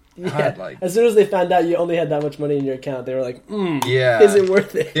 Yeah. like, As soon as they found out you only had that much money in your account, they were like, yeah, is it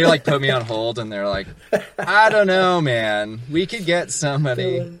worth it? They like put me on hold and they're like, I don't know, man. We could get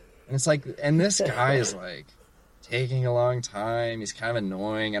somebody. And it's like, and this guy is like taking a long time. He's kind of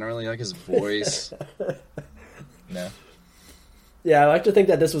annoying. I don't really like his voice. No. Yeah, I like to think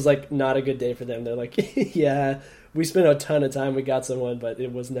that this was like not a good day for them. They're like, yeah, we spent a ton of time. We got someone, but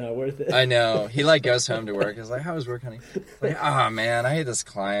it was not worth it. I know. He like goes home to work. He's like, how was work, honey? Like, oh man, I hate this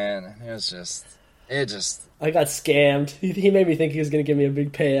client. It just. I got scammed. He made me think he was going to give me a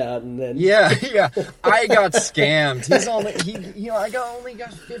big payout, and then Yeah. I got scammed. He's only I only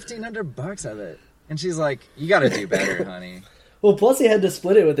got $1,500 of it, and she's like, you got to do better, honey. Well, plus he had to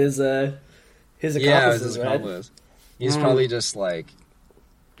split it with his accomplices, Yeah, it was his right? accomplice. He's probably just like,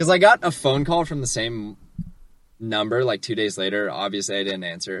 because I got a phone call from the same number like 2 days later. Obviously, I didn't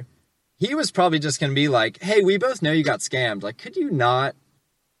answer. He was probably just gonna be like, "Hey, we both know you got scammed. Like, could you not?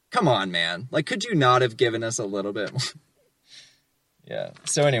 Come on, man. Like, could you not have given us a little bit more?" Yeah.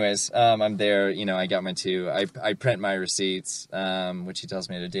 So, anyways, I'm there. You know, I got my 2. I print my receipts, which he tells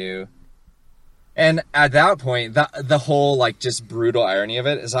me to do. And at that point, the whole like just brutal irony of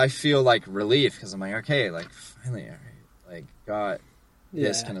it is, I feel like relief because I'm like, okay, like finally, I like got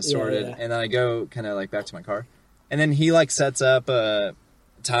this kind of sorted. Yeah. And then I go kind of like back to my car, and then he like sets up a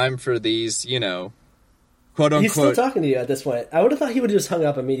time for these, you know, quote unquote. He's still talking to you at this point. I would have thought he would have just hung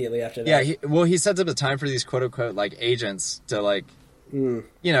up immediately after that. Yeah, he sets up a time for these quote unquote like agents to like, you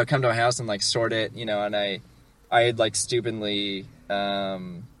know, come to my house and like sort it, you know. And I had like stupidly,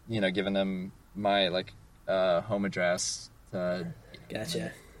 you know, given them my like home address to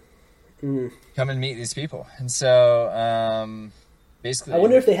Gotcha. come and meet these people. And so basically, I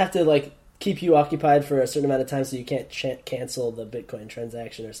wonder if they have to like keep you occupied for a certain amount of time so you can't cancel the Bitcoin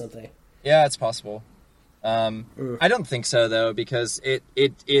transaction or something. yeah, it's possible. I don't think so though, because it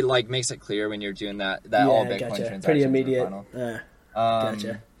like makes it clear when you're doing that all Bitcoin transactions Pretty are immediate. final.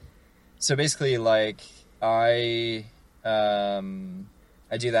 Gotcha. So basically, like I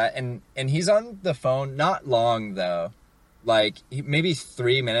do that, and he's on the phone. Not long though, like maybe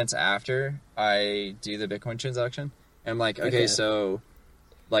 3 minutes after I do the Bitcoin transaction. And I'm like, okay, so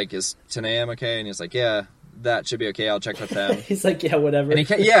like is 10 a.m. okay? And he's like, yeah, that should be okay. I'll check with them. He's like, yeah, whatever. And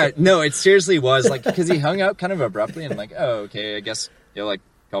it seriously was like, because he hung up kind of abruptly, and I'm like, oh, okay, I guess you'll like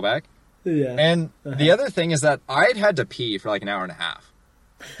call back. Yeah. And the other thing is that I'd had to pee for like an hour and a half.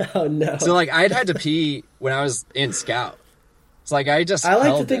 Oh no. So like I'd had to pee when I was in Scout. It's like I like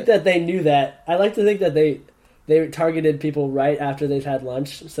to think that they knew that. I like to think that they targeted people right after they've had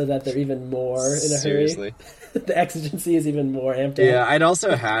lunch so that they're even more in a Seriously. hurry. The exigency is even more amped up. Yeah, I'd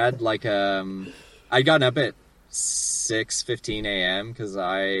also had like I'd gotten up at 6:15 a.m. because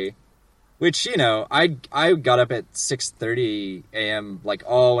which, you know, I got up at 6:30 a.m. like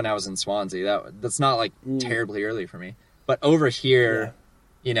all when I was in Swansea. That's not like terribly early for me. But over here,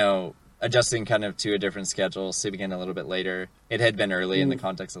 you know, adjusting kind of to a different schedule, sleeping in a little bit later. It had been early in the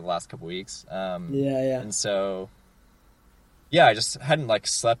context of the last couple weeks. And so, yeah, I just hadn't like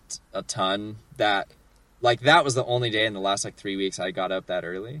slept a ton. That was the only day in the last like 3 weeks I got up that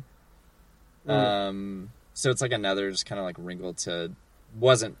early. So it's like another just kind of like wrinkle to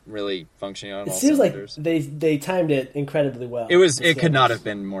wasn't really functioning on It all seems like cylinders. they timed it incredibly well. It could not have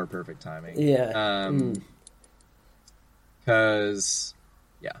been more perfect timing. Yeah. Because,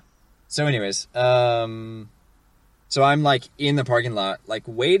 yeah. So anyways, so I'm like in the parking lot, like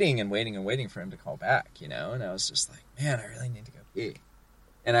waiting and waiting and waiting for him to call back, you know? And I was just like, man, I really need to go pee.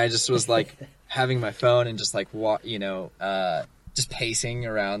 And I just was like having my phone and just like, just pacing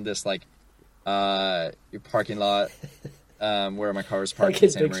around this like your parking lot where my car was parked in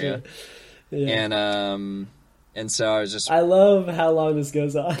Santa Maria. Yeah. And so I was just... I love how long this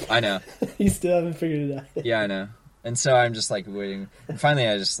goes on. I know. You still haven't figured it out. Yeah, I know. And so I'm just like waiting. And finally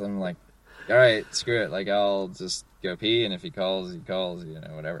I'm like, all right, screw it. Like I'll just go pee, and if he calls, you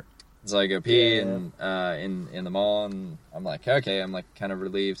know, whatever. So I go pee in the mall, and I'm like, okay, I'm like kind of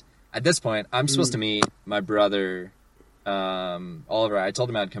relieved. At this point, I'm supposed to meet my brother, Oliver. I told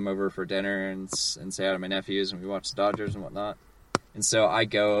him I'd come over for dinner and say hi to my nephews, and we watch the Dodgers and whatnot. And so I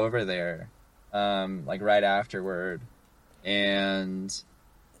go over there, like right afterward, and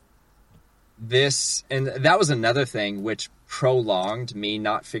that was another thing which prolonged me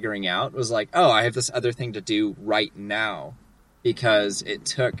not figuring out, was like, oh, I have this other thing to do right now, because it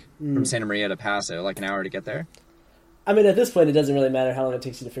took from Santa Maria to Paso like an hour to get there. I mean, at this point, it doesn't really matter how long it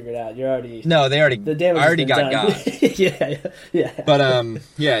takes you to figure it out. You're already... No, the damage I already got done. Yeah. But,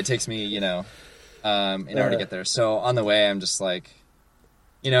 yeah, it takes me, you know, an hour to get there. So on the way, I'm just like,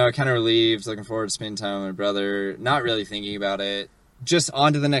 you know, kind of relieved, looking forward to spending time with my brother, not really thinking about it, just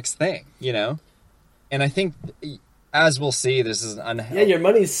on to the next thing, you know? And I think, as we'll see, this is an unhealthy... Yeah, your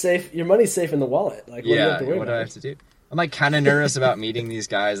money's safe in the wallet. Like, what do you have to worry what do about? I have to do? I'm, like, kind of nervous about meeting these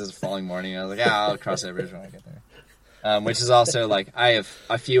guys the following morning. I was like, I'll cross that bridge when I get there. Which is also, like, I have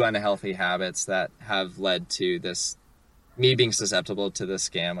a few unhealthy habits that have led to this, me being susceptible to this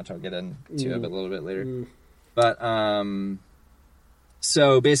scam, which I'll get into a little bit later. But,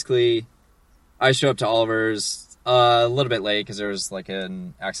 so basically, I show up to Oliver's a little bit late because there was, like,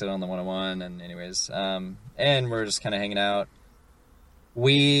 an accident on the 101, and anyways, and we're just kind of hanging out.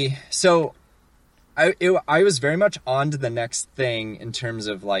 I was very much on to the next thing in terms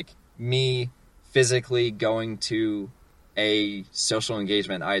of, like, me physically going to a social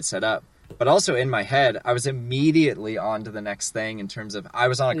engagement I had set up, but also in my head, I was immediately on to the next thing in terms of, I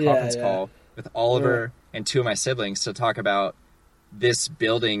was on a conference call with Oliver and two of my siblings to talk about this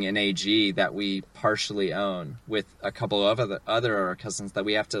building in AG that we partially own with a couple of other cousins that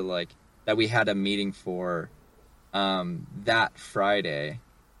we have to, like, that we had a meeting for that Friday.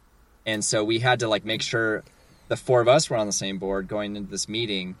 And so we had to, like, make sure the four of us were on the same board going into this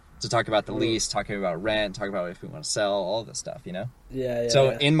meeting to talk about the lease, talking about rent, talk about if we want to sell, all this stuff, you know? So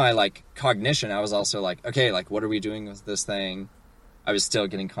in my, like, cognition, I was also like, okay, like, what are we doing with this thing? I was still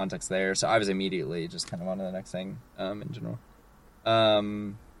getting context there, so I was immediately just kind of on to the next thing in general.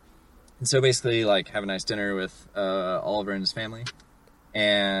 And so basically, like, have a nice dinner with Oliver and his family,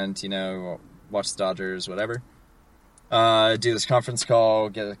 and, you know, watch the Dodgers, whatever. Do this conference call,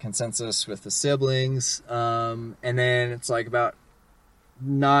 get a consensus with the siblings, and then it's like about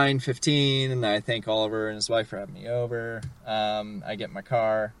 9:15, and I thank Oliver and his wife for having me over. I get in my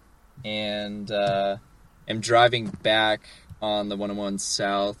car and am driving back on the 101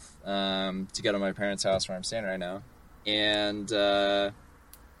 South to go to my parents' house where I'm staying right now, and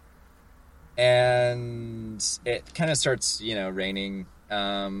it kind of starts, you know, raining,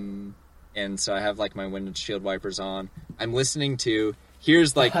 and so I have, like, my windshield wipers on. I'm listening to,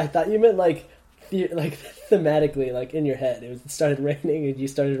 here's, like... I thought you meant, like thematically, like, in your head. It started raining and you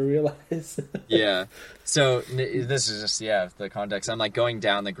started to realize. Yeah. So this is just, the context. I'm, like, going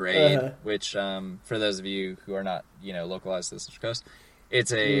down the grade, which, for those of you who are not, you know, localized to the Central Coast,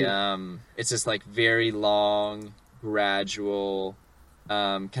 it's it's this, like, very long, gradual,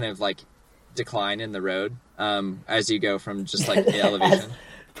 kind of, like, decline in the road, as you go from just, like, the elevation.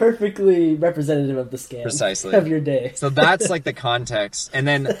 Perfectly representative of the scam. Precisely. Of your day. So that's, like, the context. And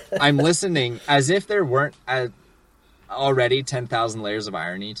then I'm listening as if there weren't already 10,000 layers of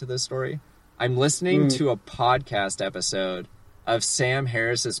irony to this story. I'm listening to a podcast episode of Sam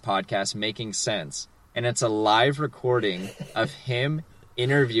Harris's podcast, Making Sense. And it's a live recording of him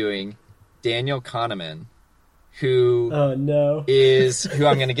interviewing Daniel Kahneman, who I'm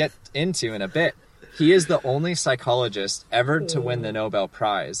going to get into in a bit. He is the only psychologist ever to win the Nobel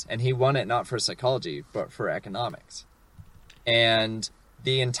Prize, and he won it not for psychology, but for economics. And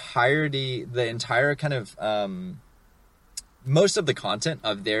the entire kind of, most of the content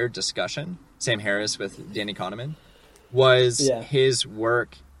of their discussion, Sam Harris with Danny Kahneman, was his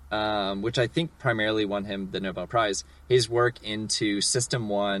work, which I think primarily won him the Nobel Prize, his work into System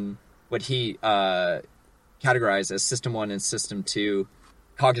 1, what he categorized as System 1 and System 2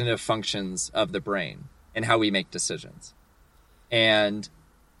 cognitive functions of the brain and how we make decisions. And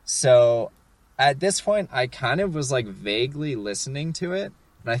so at this point, I kind of was like vaguely listening to it.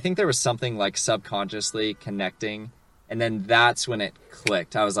 And I think there was something like subconsciously connecting. And then that's when it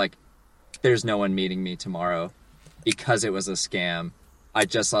clicked. I was like, there's no one meeting me tomorrow because it was a scam. I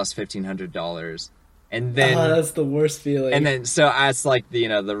just lost $1,500. And then that's the worst feeling. And then so as like the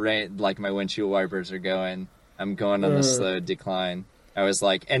rain, like my windshield wipers are going, I'm going on the slow decline. I was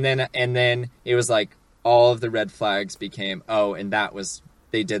like, and then it was like all of the red flags became, and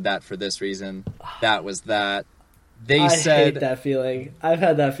they did that for this reason. That was that. I said hate that feeling. I've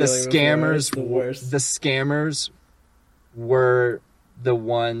had that feeling. The scammers, the worst. The scammers were the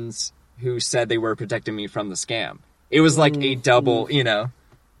ones who said they were protecting me from the scam. It was like a double,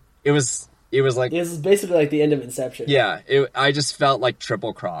 it was like... It was basically like the end of Inception. Yeah, I just felt like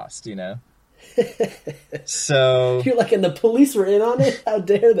triple crossed, So... You're like, and the police were in on it? How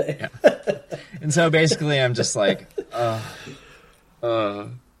dare they? Yeah. And so basically I'm just like,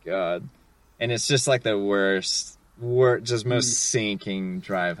 oh, God. And it's just like the worst, most sinking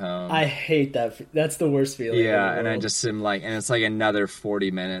drive home. I hate that. That's the worst feeling. Yeah, and I just am like, and it's like another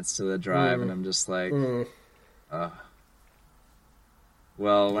 40 minutes to the drive, and I'm just like,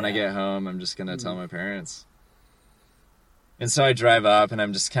 well, when I get home, I'm just going to tell my parents. And so I drive up, and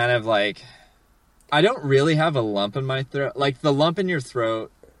I'm just kind of like, I don't really have a lump in my throat. Like, the lump in your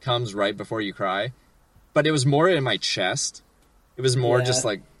throat comes right before you cry, but it was more in my chest. It was more just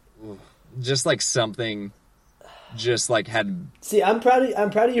like something just like had... See, I'm proud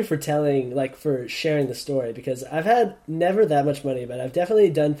of you for for sharing the story, because I've had never that much money, but I've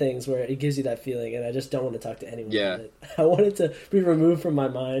definitely done things where it gives you that feeling, and I just don't want to talk to anyone about it. I want it to be removed from my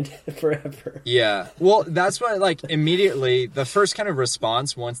mind forever. Yeah. Well, that's why, like, immediately, the first kind of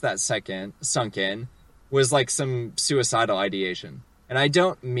response, once that sunk in, was like some suicidal ideation. And I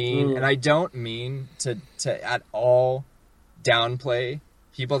don't mean to at all downplay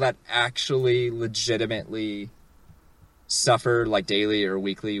people that actually legitimately suffer like daily or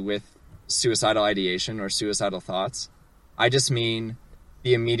weekly with suicidal ideation or suicidal thoughts. I just mean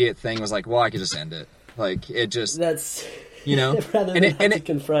the immediate thing was like, well, I could just end it. Like, it just... That's... rather than have to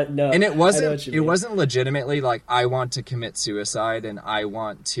confront... No, and it wasn't legitimately like, I want to commit suicide and I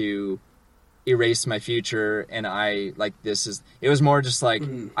want to erase my future and I, like, this is... It was more just like,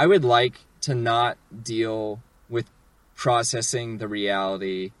 I would like to not deal with processing the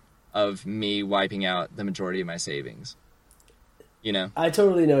reality of me wiping out the majority of my savings. I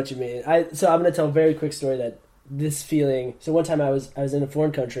totally know what you mean. So I'm going to tell a very quick story that this feeling... So one time I was in a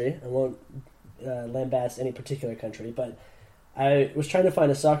foreign country. I won't lambast any particular country, but I was trying to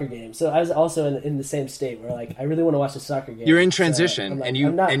find a soccer game. So I was also in the same state where, like, I really want to watch a soccer game. You're in transition, so and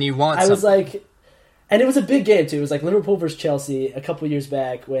you want I something. was like... And it was a big game, too. It was like Liverpool versus Chelsea a couple years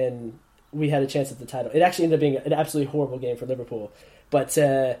back when we had a chance at the title. It actually ended up being an absolutely horrible game for Liverpool. But...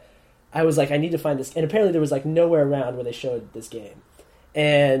 I was like, I need to find this. And apparently there was like nowhere around where they showed this game.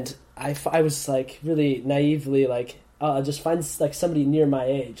 And I was like really naively like, I'll just find like somebody near my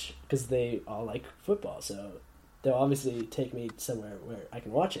age because they all like football. So they'll obviously take me somewhere where I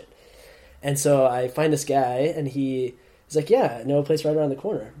can watch it. And so I find this guy and he's like, yeah, no place right around the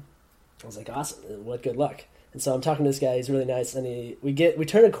corner. I was like, awesome. What good luck. And so I'm talking to this guy. He's really nice. And we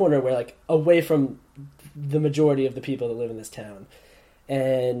turn a corner where like away from the majority of the people that live in this town.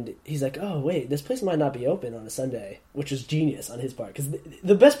 And he's like, oh, wait, this place might not be open on a Sunday, which was genius on his part. Because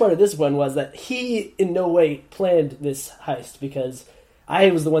the best part of this one was that he in no way planned this heist because I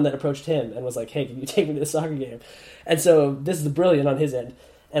was the one that approached him and was like, hey, can you take me to the soccer game? And so this is brilliant on his end.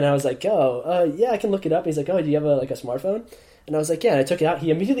 And I was like, yeah, I can look it up. And he's like, oh, do you have a smartphone? And I was like, yeah, and I took it out.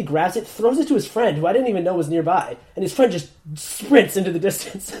 He immediately grabs it, throws it to his friend, who I didn't even know was nearby. And his friend just sprints into the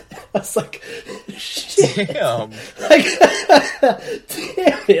distance. I was like, shit. Damn. Like,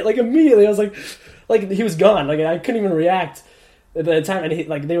 damn it. Like, immediately, I was like, he was gone. Like, I couldn't even react at the time.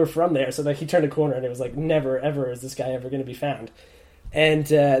 And they were from there. So, like, he turned a corner, and it was like, never, ever is this guy ever going to be found. And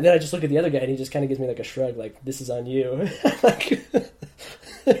then I just look at the other guy, and he just kind of gives me, like, a shrug, like, this is on you. Like...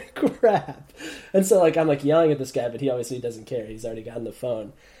 crap. And so like I'm like yelling at this guy, but he obviously doesn't care. He's already gotten the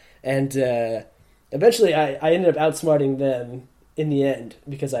phone. And eventually I ended up outsmarting them in the end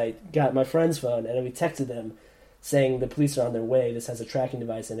because I got my friend's phone and we texted them saying the police are on their way. This has a tracking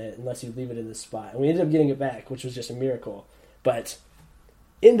device in it unless you leave it in this spot. And we ended up getting it back, which was just a miracle. But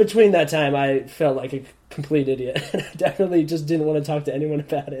in between that time, I felt like a complete idiot. And I definitely just didn't want to talk to anyone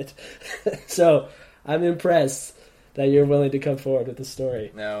about it. So I'm impressed that you're willing to come forward with the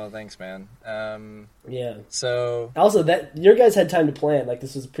story. No, thanks, man. Yeah. So Also, that your guys had time to plan. Like,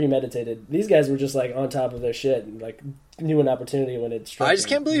 this was premeditated. These guys were just like on top of their shit and like knew an opportunity when it struck. I just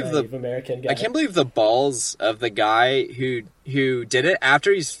can't believe the American guy. I can't believe the balls of the guy who did it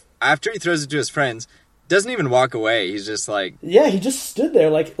after he throws it to his friends. Doesn't even walk away. He's just like, yeah, he just stood there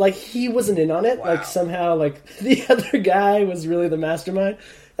like he wasn't in on it. Wow. Like somehow like the other guy was really the mastermind.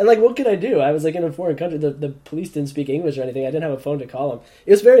 And like, what could I do? I was like in a foreign country. The police didn't speak English or anything. I didn't have a phone to call him.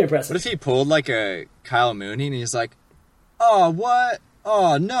 It was very impressive. what if he pulled like a Kyle Mooney and he's like, oh, what?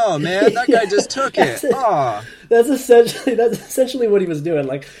 Oh, no, man, that guy just took it. Oh. That's essentially what he was doing.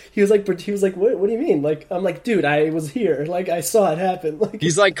 Like he was like, what do you mean? Like I'm like, dude, I was here. Like I saw it happen. Like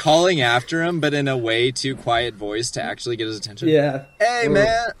He's like calling after him, but in a way too quiet voice to actually get his attention. yeah. Hey,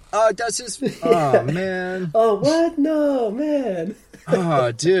 man. Oh, that's his. Oh, man. Oh what? No, man.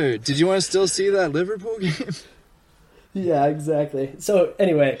 Oh, dude. Did you want to still see that Liverpool game? Yeah, exactly. So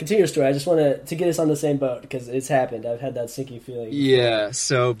anyway, continue your story. I just want to get us on the same boat because it's happened. I've had that sinking feeling. Yeah.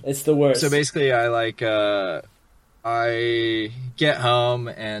 So It's the worst. So basically, I get home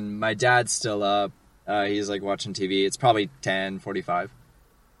and my dad's still up. He's like watching TV. It's probably 10:45,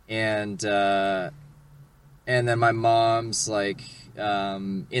 and then my mom's like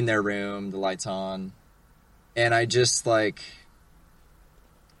in their room, the lights on, and I just like,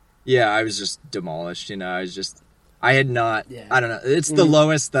 yeah, I was just demolished. You know, I had not. Yeah. I don't know. It's the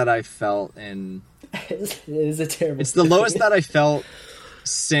lowest that I felt in. It is a terrible. It's the lowest that I felt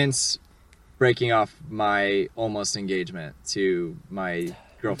since breaking off my almost engagement to my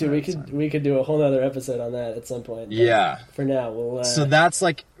girlfriend. Dude, we could do a whole other episode on that at some point. But yeah. For now, we'll. So that's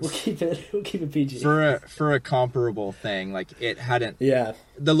like we'll keep it PG. for a comparable thing. Like it hadn't. Yeah.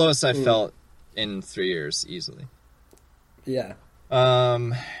 The lowest I felt in 3 years easily. Yeah.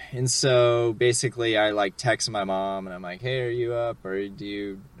 And so basically I like text my mom and I'm like, hey, are you up? Or are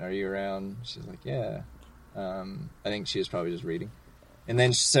you around? She's like, yeah. I think she was probably just reading. And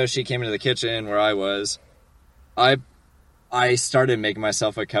then so she came into the kitchen where I was. I started making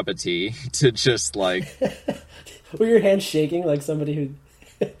myself a cup of tea to just like. Were your hands shaking like somebody who,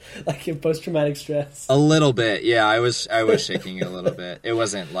 like in post-traumatic stress? A little bit, yeah. I was shaking a little bit. It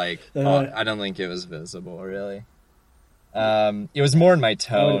wasn't like I don't think it was visible really. It was more in my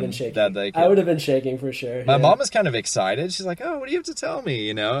tone. I would have been shaking. That like I would have been shaking for sure. my mom was kind of excited. She's like, "Oh, what do you have to tell me?"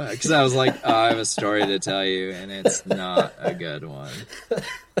 You know, because I was like, oh, "I have a story to tell you, and it's not a good one."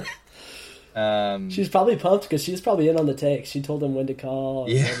 She's probably pumped because she's probably in on the take. She told him when to call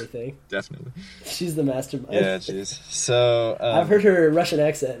and everything. Definitely. She's the mastermind. Yeah, she's so. I've heard her Russian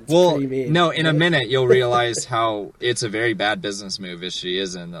accent. It's pretty mean. No, in a minute you'll realize how it's a very bad business move if she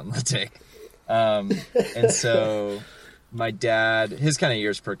isn't on the take. And so. My dad, his kind of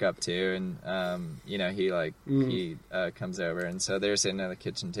ears perk up too, and you know he comes over, and so they're sitting at the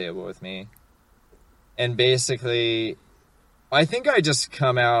kitchen table with me, and basically, I think I just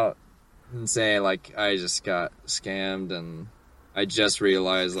come out and say like I just got scammed, and I just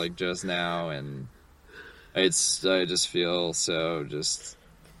realized like just now, and I just feel so just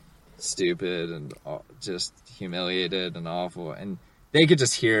stupid and just humiliated and awful, and they could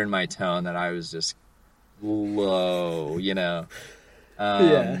just hear in my tone that I was just low, you know.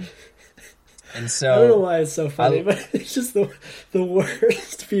 Yeah. And so I don't know why it's so funny, but it's just the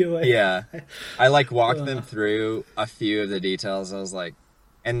worst feeling. Yeah. I like walked them through a few of the details. I was like,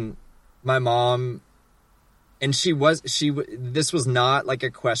 and my mom, and this was not like a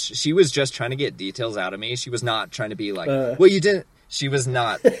question. She was just trying to get details out of me. She was not trying to be like, well, you didn't. She was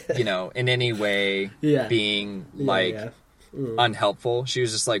not, you know, in any way being like unhelpful. She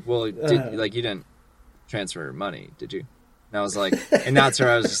was just like, well, you didn't transfer money, did you? And I was like, and that's where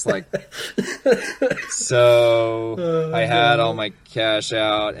I was just like, so I had all my cash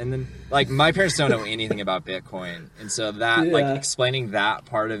out, and then like my parents don't know anything about Bitcoin, and so that like explaining that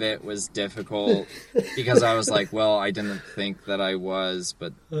part of it was difficult because I was like, well, I didn't think that I was,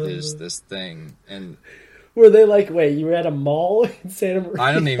 but there's this thing. And were they like, wait, you were at a mall in Santa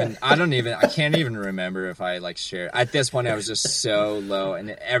Maria? I can't even remember if I like shared. At this point I was just so low, and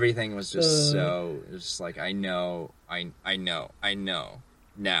everything was just it was just like, I know now.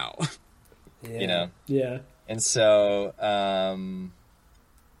 You know? Yeah. And so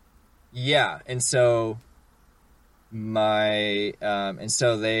and so my and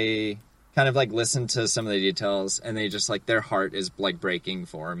so they kind of like listened to some of the details, and they just like, their heart is like breaking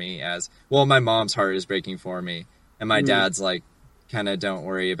for me, as well. My mom's heart is breaking for me, and my dad's like, kind of, don't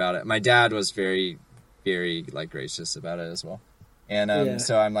worry about it. My dad was very, very like gracious about it as well. And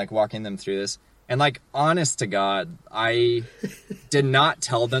so I'm like walking them through this, and like, honest to God, I did not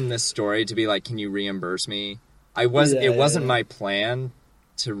tell them this story to be like, can you reimburse me? It wasn't my plan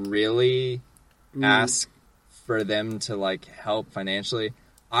to really ask for them to like help financially.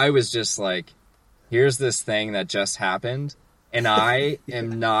 I was just like, here's this thing that just happened, and I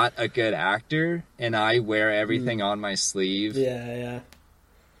am not a good actor, and I wear everything on my sleeve.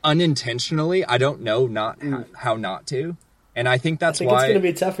 Unintentionally. I don't know how not to. And I think that's why it's going to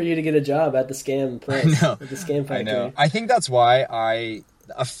be tough for you to get a job at the scam place. At the scam factory. I know. I think that's why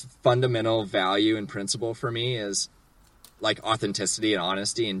a fundamental value and principle for me is like authenticity and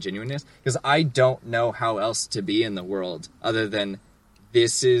honesty and genuineness, because I don't know how else to be in the world other than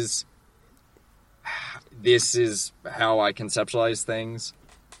this is how I conceptualize things.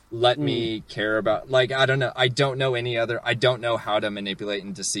 Let me care about, like, I don't know. I don't know how to manipulate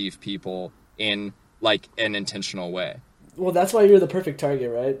and deceive people in like an intentional way. Well, that's why you're the perfect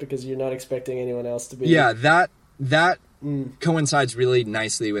target, right? Because you're not expecting anyone else to be. Yeah, that coincides really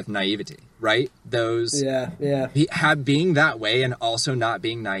nicely with naivety, right? Those being that way and also not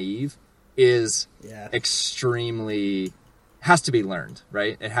being naive is extremely has to be learned,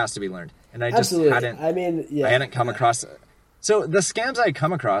 right? It has to be learned, and I just hadn't. I hadn't come across. So the scams I had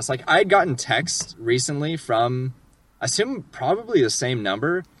come across, like I had gotten texts recently from, I assume probably the same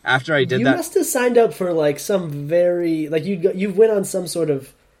number after I did that. You must have signed up for like some very, like you went on some sort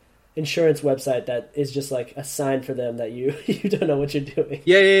of insurance website that is just like a sign for them that you don't know what you're doing.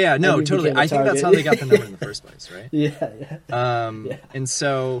 Yeah. No, totally. I think that's how they got the number in the first place, right? Yeah. And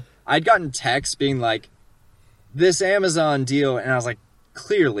so I'd gotten texts being like, this Amazon deal, and I was like,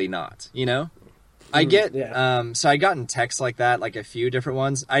 clearly not, you know? I get, so I'd gotten texts like that, like a few different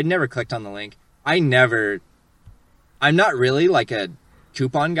ones. I'd never clicked on the link. I'm not really like a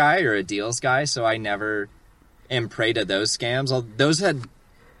coupon guy or a deals guy, so I never am prey to those scams. Those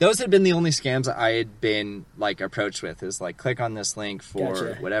had been the only scams I had been like approached with, is like click on this link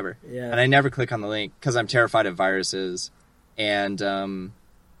for whatever. Yeah. And I never click on the link because I'm terrified of viruses, and the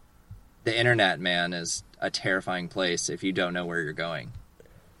internet, man, is a terrifying place if you don't know where you're going.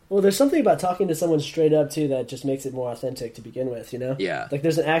 Well, there's something about talking to someone straight up, too, that just makes it more authentic to begin with, you know? Yeah. Like,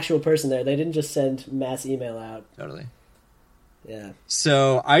 there's an actual person there. They didn't just send mass email out. Totally. Yeah.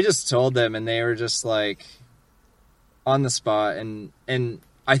 So I just told them, and they were just, like, on the spot. And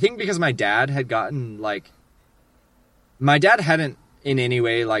I think because my dad had gotten, like... My dad hadn't in any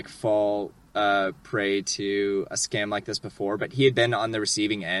way, like, fall prey to a scam like this before, but he had been on the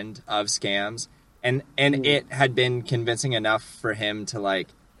receiving end of scams. And it had been convincing enough for him to, like...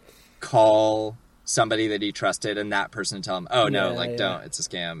 call somebody that he trusted, and that person to tell him, oh no, don't, it's a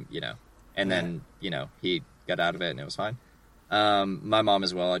scam, you know. And then, you know, he got out of it and it was fine. My mom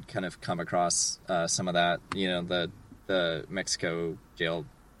as well had kind of come across some of that, you know, the Mexico jail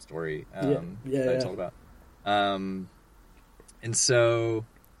story that I told about. And so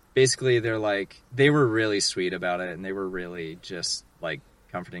basically they were really sweet about it, and they were really just like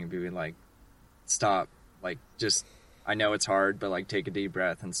comforting and being like, stop, like, just, I know it's hard, but like take a deep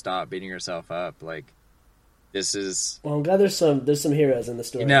breath and stop beating yourself up. Like, this is. Well, I'm glad there's some heroes in the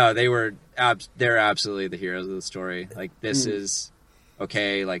story. No, they're absolutely the heroes of the story. Like, this is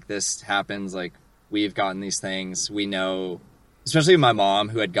okay. Like, this happens. Like, we've gotten these things. We know, especially my mom,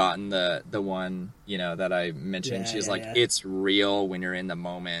 who had gotten the one, you know, that I mentioned. She's like, it's real when you're in the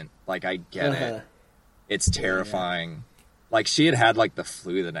moment. Like, I get it. It's terrifying. Like, she had like the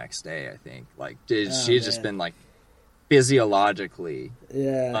flu the next day, I think. Like, she had just been like physiologically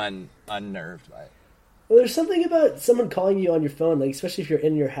unnerved by it. Well, there's something about someone calling you on your phone, like especially if you're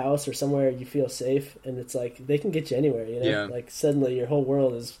in your house or somewhere you feel safe, and it's like they can get you anywhere, you know? Yeah. Like suddenly your whole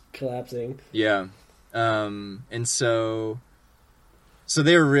world is collapsing. Yeah. And so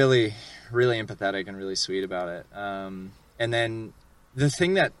they were really, really empathetic and really sweet about it. And then the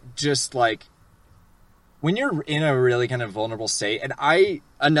thing that just like, when you're in a really kind of vulnerable state, and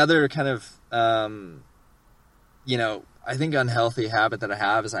another kind of, you know, I think unhealthy habit that I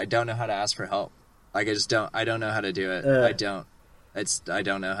have is I don't know how to ask for help. Like, I don't know how to do it. I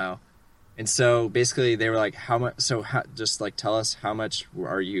don't know how. And so basically they were like, how much, just like, tell us how much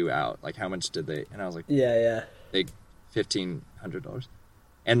are you out? Like, how much did they, and I was like, like $1,500.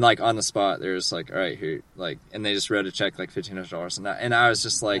 And like on the spot, they're just like, all right, here, like, and they just wrote a check like $1,500. And I was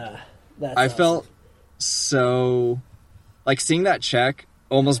just like, I felt so, like, seeing that check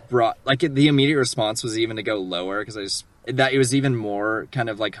almost brought, like, the immediate response was even to go lower, because it was even more kind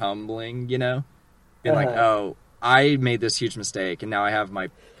of like humbling, you know, being like, oh, I made this huge mistake, and now I have my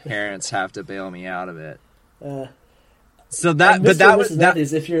parents have to bail me out of it. So that, but that was that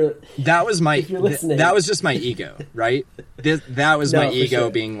was my that was just my ego, right? That was my ego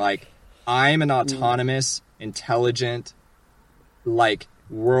being like, I'm an autonomous, intelligent, like,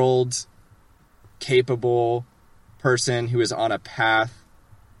 world capable person who is on a path,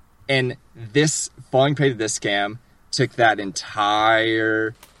 and this falling prey to this scam took that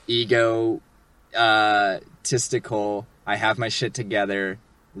entire egotistical, I have my shit together,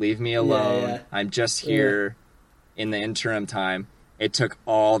 leave me alone, I'm just here in the interim time. It took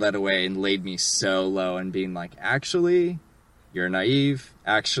all that away and laid me so low, and being like, actually, you're naive.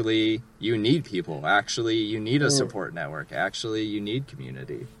 Actually, you need people. Actually, you need a support network. Actually, you need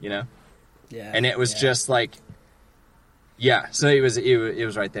community, you know? Yeah. And it was just like, yeah, so it was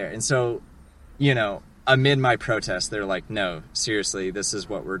right there. And so, you know, amid my protest, they're like, no, seriously, this is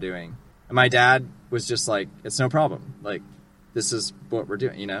what we're doing. And my dad was just like, it's no problem. Like, this is what we're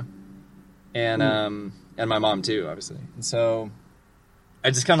doing, you know? And my mom too, obviously. And so I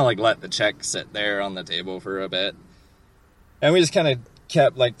just kind of like let the check sit there on the table for a bit. And we just kind of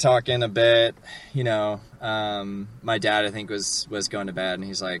kept like talking a bit, you know. My dad, I think, was going to bed, and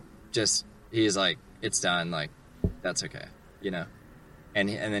he's like, it's done. Like, that's okay, you know. And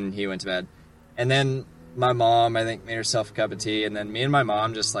then he went to bed. And then my mom, I think, made herself a cup of tea. And then me and my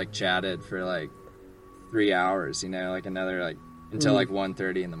mom just like chatted for like 3 hours, you know, like another like until like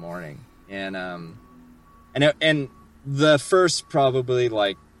 1:30 in the morning. And the first probably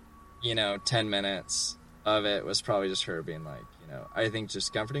like, you know, 10 minutes of it was probably just her being like, you know, I think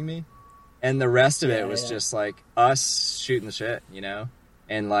just comforting me. And the rest of it was just like us shooting the shit, you know,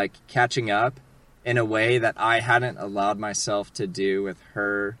 and like catching up in a way that I hadn't allowed myself to do with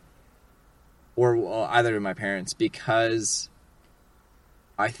her or either of my parents, because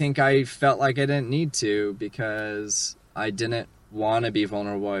I think I felt like I didn't need to, because I didn't want to be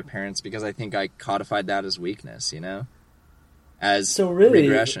vulnerable with parents, because I think I codified that as weakness, you know, as so really,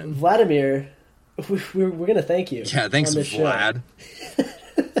 regression. Vladimir, we're going to thank you. Yeah, thanks, Vlad.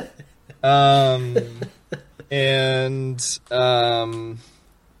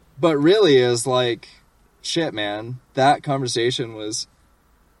 But really is like, shit, man, that conversation was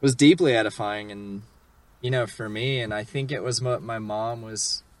deeply edifying, and, you know, for me, and I think it was what my mom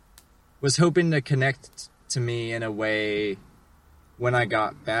was hoping to connect to me in a way when I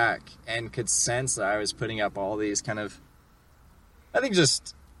got back, and could sense that I was putting up all these kind of, I think,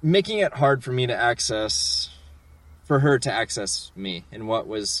 just making it hard for me to access, for her to access me and what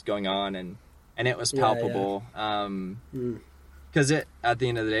was going on, and it was palpable. Because it, at the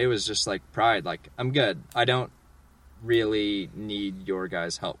end of the day, was just like pride. Like, I'm good. I don't really need your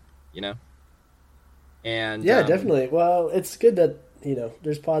guys' help, you know? And yeah, definitely. Well, it's good that, you know,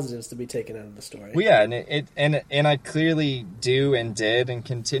 there's positives to be taken out of the story. Well, yeah, and I clearly do and did and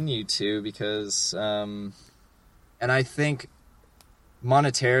continue to, because and I think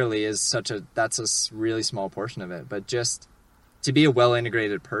monetarily is that's a really small portion of it, but just to be a well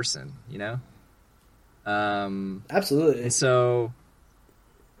integrated person, you know. Absolutely. And so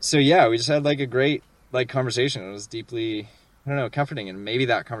yeah, we just had like a great like conversation. It was deeply, I don't know, comforting, and maybe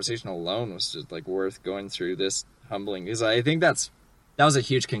that conversation alone was just like worth going through this humbling, because I think that was a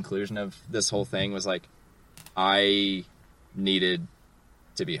huge conclusion of this whole thing, was like, I needed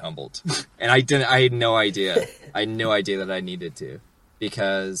to be humbled. And I had no idea. I had no idea that I needed to,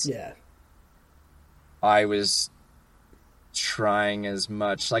 because I was trying as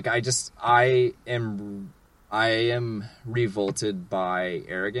much. Like, I am revolted by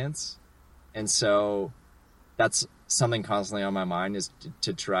arrogance. And so that's something constantly on my mind, is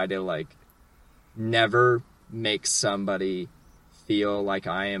to try to like never make somebody feel like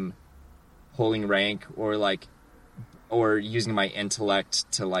I am holding rank, or using my intellect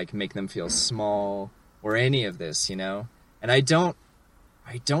to like make them feel small, or any of this, you know? And I don't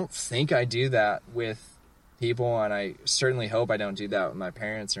think I do that with people, and I certainly hope I don't do that with my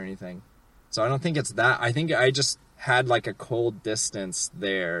parents or anything. So I don't think it's that. I think I just had like a cold distance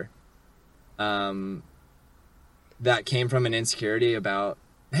there, that came from an insecurity about,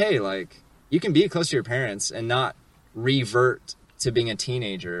 hey, like, you can be close to your parents and not revert to being a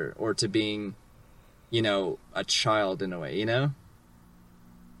teenager, or to being, you know, a child in a way, you know?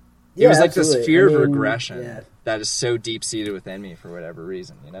 Yeah, it was like absolutely. this fear of regression that is so deep-seated within me for whatever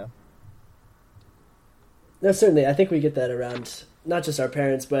reason, you know? No, certainly. I think we get that around not just our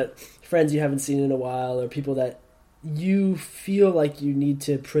parents, but friends you haven't seen in a while, or people that you feel like you need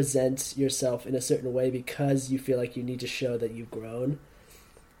to present yourself in a certain way because you feel like you need to show that you've grown.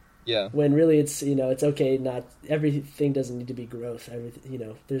 Yeah. When really it's, you know, it's okay. Not everything doesn't need to be growth. You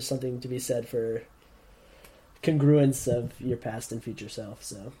know, there's something to be said for congruence of your past and future self.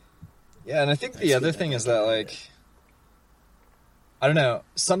 So. Yeah. And I think the other thing is that, like, I don't know,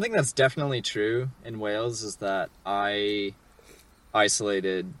 something that's definitely true in Wales is that I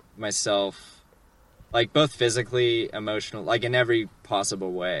isolated myself like both physically, emotional, like in every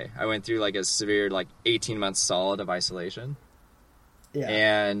possible way. I went through like a severe, like 18 months solid of isolation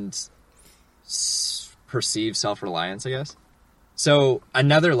and perceived self-reliance, I guess. So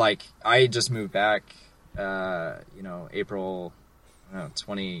another, like, I just moved back, April,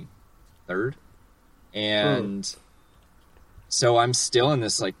 23rd. And so I'm still in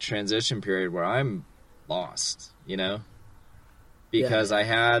this like transition period where I'm lost, because I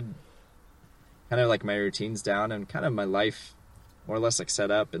had kind of like my routines down and kind of my life more or less like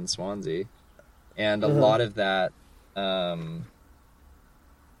set up in Swansea. And a lot of that, I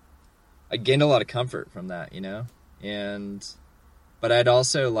gained a lot of comfort from that, but I'd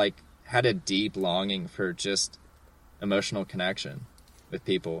also like had a deep longing for just emotional connection with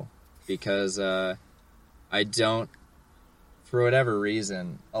people because, I don't, for whatever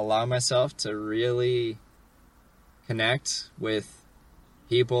reason, allow myself to really connect with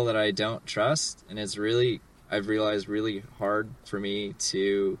people that I don't trust. And it's really, I've realized, really hard for me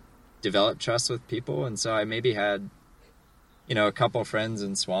to develop trust with people. And so I maybe had, a couple friends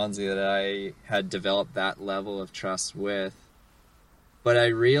in Swansea that I had developed that level of trust with. But I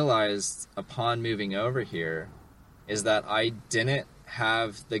realized upon moving over here is that I didn't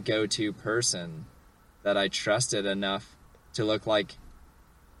have the go-to person that I trusted enough to look like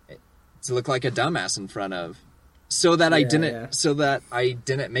a dumbass in front of, so that I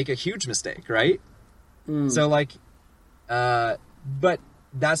didn't make a huge mistake, right? So like, but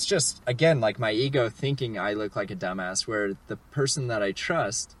that's just, again, like my ego thinking I look like a dumbass, where the person that I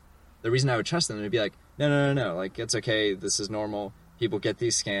trust, the reason I would trust them would be like, no, like, it's okay, this is normal, people get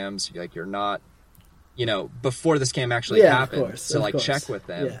these scams, like, you're not, before the scam actually happened, check with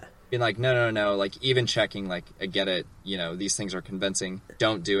them. Being like, no, like, even checking, like, I get it, these things are convincing,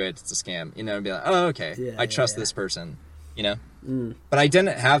 don't do it, it's a scam, and be like, oh, okay, I trust this person, But I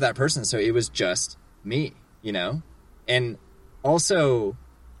didn't have that person, so it was just me, And also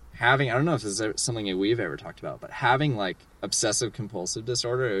having, I don't know if this is something that we've ever talked about, but having, like, obsessive compulsive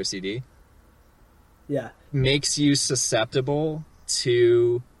disorder, OCD, makes you susceptible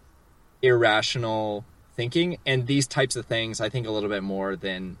to irrational thinking, and these types of things, I think, a little bit more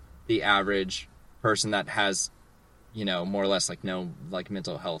than the average person that has, more or less like no like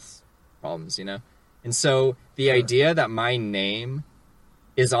mental health problems, And so the idea that my name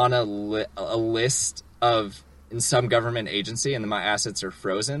is on a list of, in some government agency, and my assets are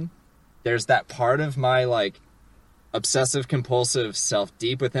frozen, there's that part of my like obsessive compulsive self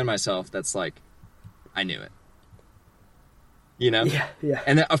deep within myself that's like, I knew it,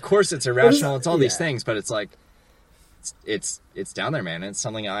 And of course it's irrational, it's all these things, but it's like, it's down there, man. It's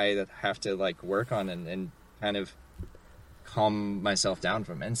something I have to like work on and kind of calm myself down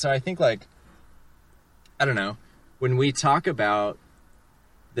from. And so I think, like, I don't know, when we talk about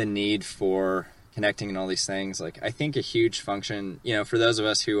the need for connecting and all these things, like, I think a huge function, for those of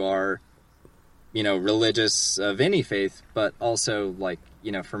us who are, religious of any faith, but also like,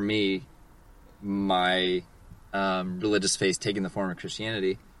 for me, my religious faith taking the form of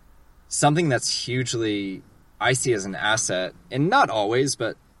Christianity, something that's hugely, I see as an asset, and not always,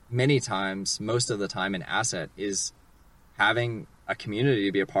 but many times, most of the time, an asset is having a community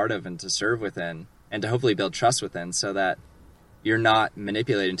to be a part of and to serve within, and to hopefully build trust within, so that you're not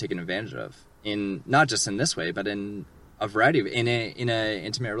manipulated and taken advantage of, in not just in this way, but in a variety of, in a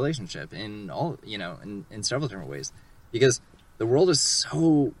intimate relationship, in all, in several different ways, because the world is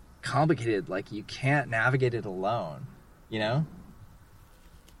so complicated, like, you can't navigate it alone,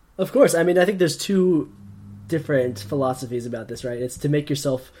 Of course. I mean, I think there's two different philosophies about this, right? It's to make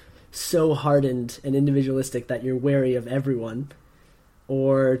yourself so hardened and individualistic that you're wary of everyone,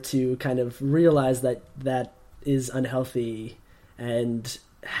 or to kind of realize that that is unhealthy and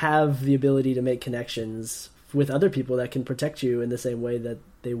have the ability to make connections with other people that can protect you in the same way that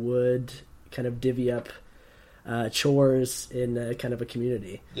they would kind of divvy up chores in a kind of a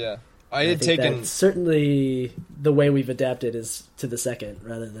community. Yeah. I had taken, certainly the way we've adapted is to the second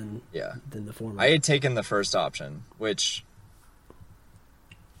rather than the former. I had taken the first option, which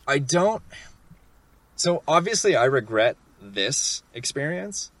I don't. So obviously, I regret this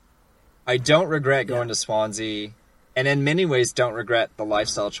experience. I don't regret going to Swansea, and in many ways, don't regret the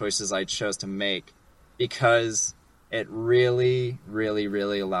lifestyle choices I chose to make, because it really, really,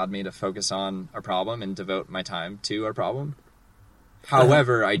 really allowed me to focus on a problem and devote my time to a problem.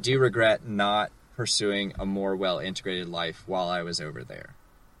 However, I do regret not pursuing a more well-integrated life while I was over there.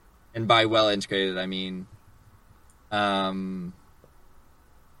 And by well-integrated, I mean, I don't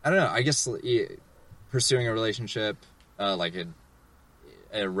know, I guess pursuing a relationship, like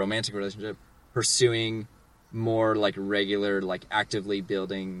a romantic relationship, pursuing more like regular, like actively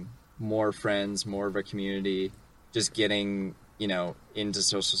building more friends, more of a community, just getting, into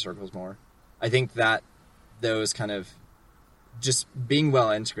social circles more. I think that those kind of just being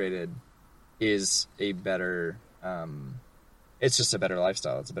well integrated is a better, it's just a better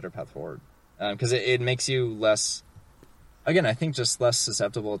lifestyle. It's a better path forward. Because it makes you less, again, I think just less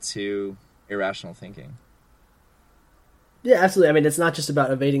susceptible to irrational thinking. Yeah, absolutely. I mean, it's not just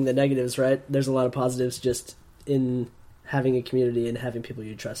about evading the negatives, right? There's a lot of positives just in having a community and having people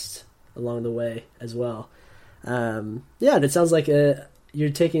you trust along the way as well. And it sounds like you're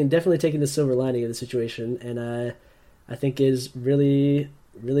definitely taking the silver lining of the situation, and I think is really,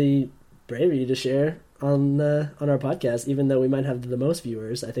 really brave of you to share on our podcast. Even though we might have the most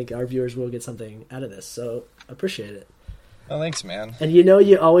viewers, I think our viewers will get something out of this. So appreciate it. Oh, thanks, man. And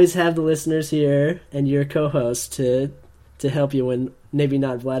you always have the listeners here and your co-host to help you when maybe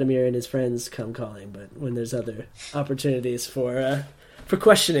not Vladimir and his friends come calling, but when there's other opportunities for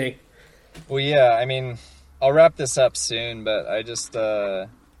questioning. Well, yeah, I mean, I'll wrap this up soon, but I just I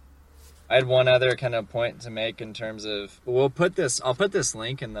had one other kind of point to make in terms of I'll put this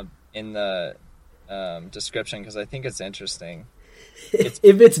link in the description because I think it's interesting. If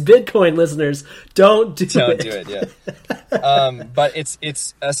it's Bitcoin, listeners, don't do it. Yeah. But it's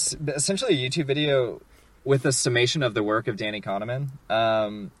essentially a YouTube video with a summation of the work of Danny Kahneman,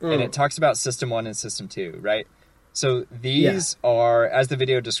 and it talks about System 1 and System 2, right? So these are, as the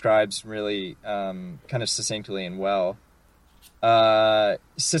video describes really kind of succinctly and well,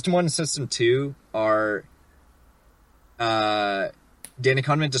 System 1 and System 2 are, Danny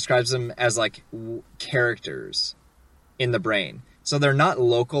Kahneman describes them as like characters in the brain. So they're not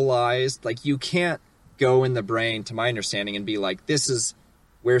localized. Like you can't go in the brain, to my understanding, and be like, this is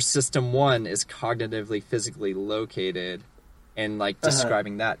where System 1 is cognitively, physically located and like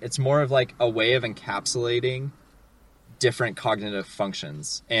describing that. It's more of like a way of encapsulating different cognitive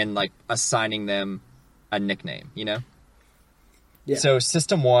functions and like assigning them a nickname, Yeah. So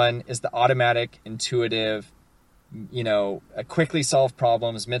System 1 is the automatic, intuitive, quickly solve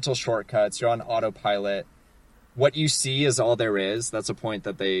problems, mental shortcuts. You're on autopilot. What you see is all there is. That's a point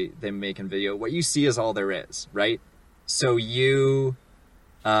that they make in video. What you see is all there is, right? So you,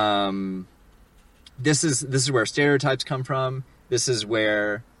 this is where stereotypes come from. This is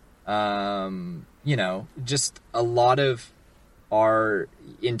where, just a lot of our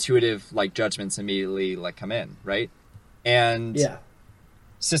intuitive like judgments immediately like come in, right? And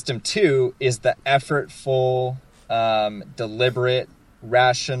System 2 is the effortful, deliberate,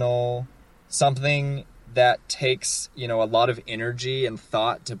 rational, something that takes, a lot of energy and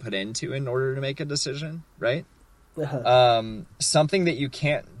thought to put into in order to make a decision, right? Something that you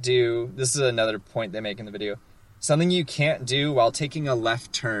can't do, this is another point they make in the video, something you can't do while taking a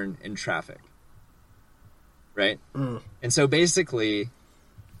left turn in traffic, right? And so basically,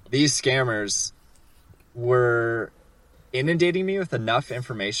 these scammers were inundating me with enough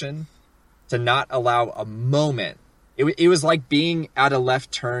information to not allow a moment. It was like being at a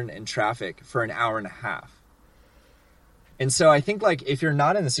left turn in traffic for an hour and a half. And so I think like if you're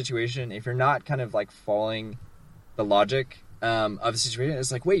not in the situation, if you're not kind of like following the logic of the situation,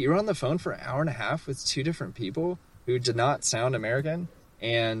 it's like, wait, you were on the phone for an hour and a half with two different people who did not sound American,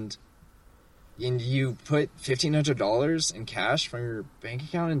 and you put $1,500 in cash from your bank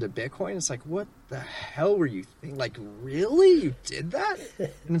account into Bitcoin. It's like, what the hell were you thinking? Like, really? You did that?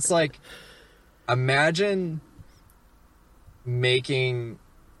 And it's like, imagine being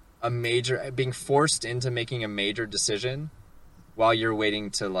forced into making a major decision while you're waiting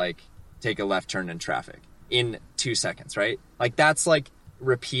to like take a left turn in traffic in 2 seconds, right? Like that's like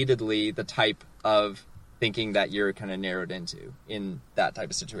repeatedly the type of thinking that you're kind of narrowed into in that type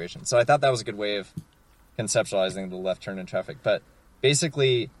of situation. So I thought that was a good way of conceptualizing the left turn in traffic. But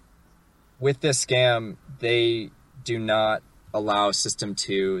basically with this scam, they do not allow System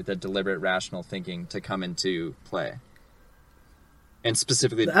 2, the deliberate rational thinking, to come into play. And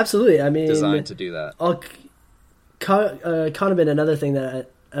specifically absolutely, I mean, designed to do that. Kahneman, another thing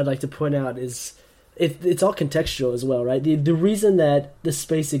that I'd like to point out is it's all contextual as well, right? The reason that the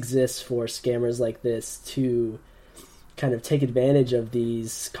space exists for scammers like this to kind of take advantage of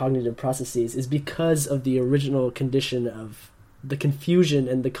these cognitive processes is because of the original condition of the confusion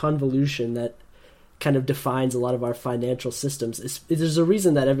and the convolution that kind of defines a lot of our financial systems. There's a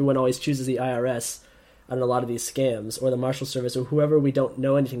reason that everyone always chooses the IRS on a lot of these scams, or the Marshal Service, or whoever we don't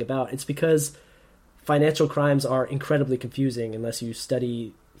know anything about. It's because financial crimes are incredibly confusing unless you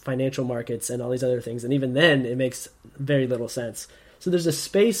study financial markets and all these other things, and even then it makes very little sense. So there's a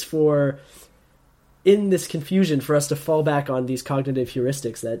space for in this confusion for us to fall back on these cognitive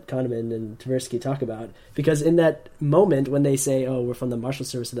heuristics that Kahneman and Tversky talk about. Because in that moment when they say, oh, we're from the Marshal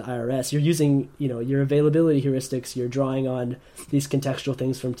Service of the IRS, you're using, your availability heuristics, you're drawing on these contextual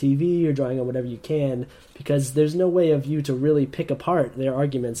things from TV, you're drawing on whatever you can, because there's no way of you to really pick apart their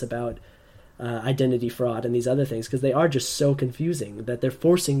arguments about identity fraud and these other things, because they are just so confusing that they're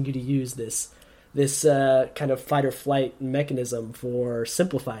forcing you to use this kind of fight or flight mechanism for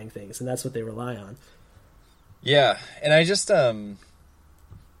simplifying things, and that's what they rely on. Yeah, and I just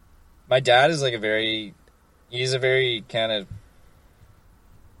my dad is like he's a very kind of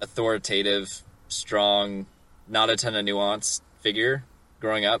authoritative, strong, not a ton of nuance figure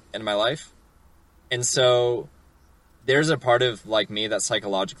growing up in my life. And so there's a part of like me that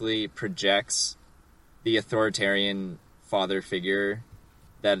psychologically projects the authoritarian father figure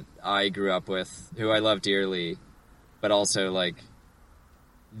that I grew up with, who I love dearly, but also like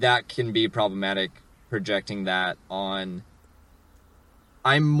that can be problematic, projecting that on.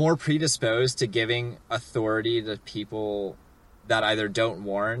 I'm more predisposed to giving authority to people that either don't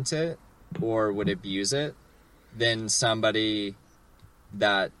warrant it or would abuse it than somebody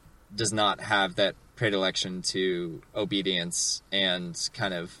that does not have that predilection to obedience and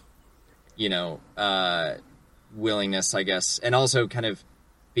kind of, willingness, I guess, and also kind of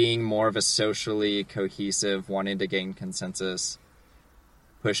being more of a socially cohesive, wanting to gain consensus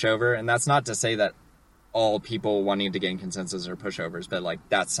pushover. And that's not to say that all people wanting to gain consensus are pushovers, but like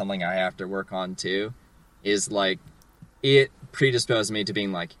that's something I have to work on too, is like it predisposed me to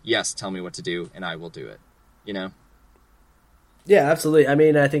being like, yes, tell me what to do and I will do it, Yeah, absolutely. I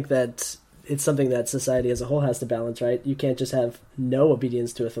mean, I think that it's something that society as a whole has to balance, right? You can't just have no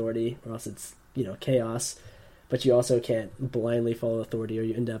obedience to authority or else it's, chaos. But you also can't blindly follow authority or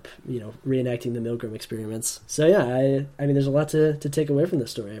you end up, reenacting the Milgram experiments. So yeah, I mean, there's a lot to take away from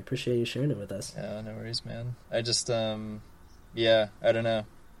this story. I appreciate you sharing it with us. Yeah, no worries, man. I just, I don't know.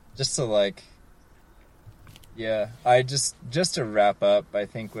 Just to like, I just to wrap up, I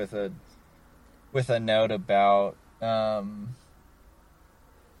think with a note about, I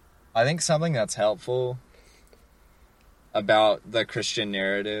think something that's helpful about the Christian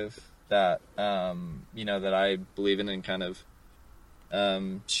narrative that that I believe in and kind of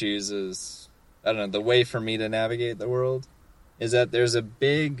chooses, I don't know, the way for me to navigate the world is that there's a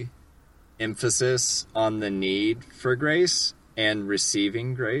big emphasis on the need for grace and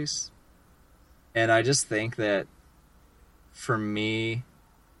receiving grace. And I just think that for me,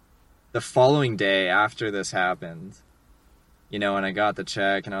 the following day after this happened, and I got the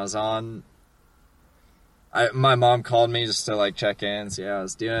check and I was on, my mom called me just to like check in, see how I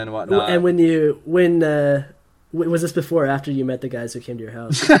was doing and whatnot. And when was this before or after you met the guys who came to your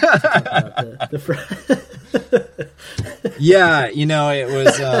house? Yeah, it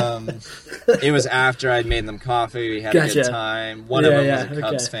was after I'd made them coffee. We had a good time. One of them was a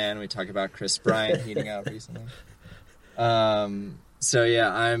Cubs fan. We talked about Chris Bryant heating up recently. So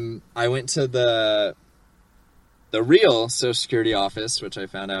yeah, I went to the real Social Security office, which I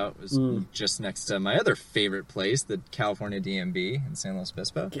found out was just next to my other favorite place, the California DMV in San Luis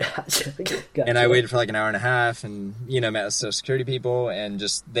Obispo. Gotcha. And I waited for like an hour and a half and, met the Social Security people and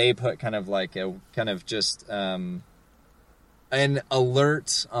just, they put kind of like an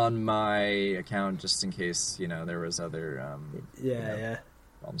alert on my account just in case, there was other,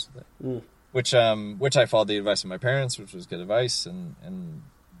 problems with it. Which I followed the advice of my parents, which was good advice and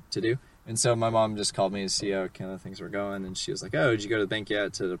to do. And so my mom just called me to see how kind of things were going, and she was like, "Oh, did you go to the bank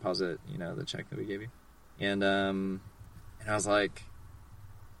yet to deposit, the check that we gave you?" And I was like,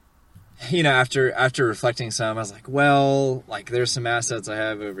 after reflecting some, I was like, well, like there's some assets I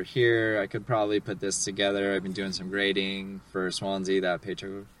have over here. I could probably put this together. I've been doing some grading for Swansea, that paycheck.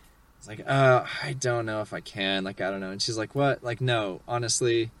 I was like, I don't know if I can. Like, I don't know. And she's like, what? Like, no,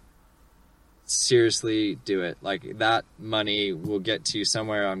 honestly, seriously, do it. Like, that money will get to you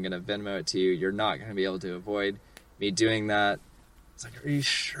somewhere. I'm going to Venmo it to you. You're not going to be able to avoid me doing that. It's like, are you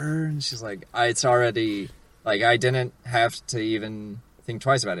sure? And she's like, it's already, like, I didn't have to even think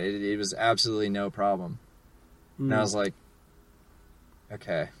twice about it. It was absolutely no problem. And I was like,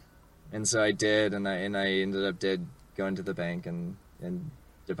 okay. And so I did, and I ended up going to the bank and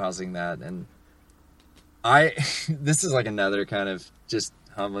depositing that. And this is like another kind of just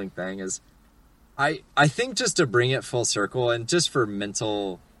humbling thing is, I think just to bring it full circle and just for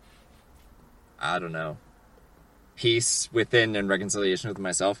mental, I don't know, peace within and reconciliation with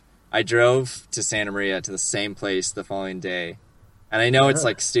myself, I drove to Santa Maria to the same place the following day. And I know it's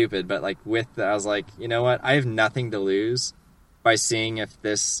like stupid, but like I was like, you know what? I have nothing to lose by seeing if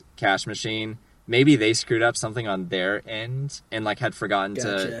this cash machine, maybe they screwed up something on their end and like had forgotten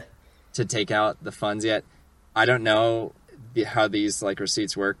to to take out the funds yet. I don't know how these like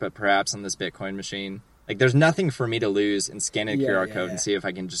receipts work, but perhaps on this Bitcoin machine, like there's nothing for me to lose in scanning the QR code and see if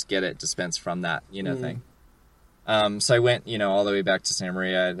I can just get it dispensed from that, thing. So I went, all the way back to Santa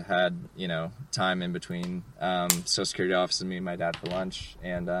Maria. I'd had, time in between Social Security office and me and my dad for lunch.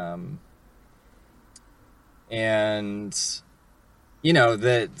 And that's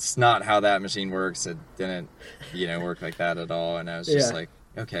not how that machine works. It didn't, work like that at all. And I was just like,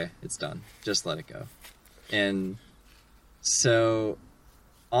 okay, it's done. Just let it go. And so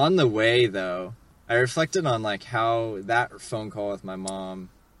on the way, though, I reflected on like how that phone call with my mom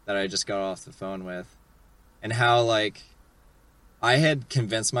that I just got off the phone with, and how like I had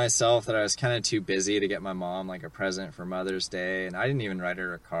convinced myself that I was kind of too busy to get my mom like a present for Mother's Day, and I didn't even write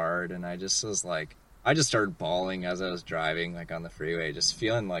her a card. And I just was like, I just started bawling as I was driving like on the freeway, just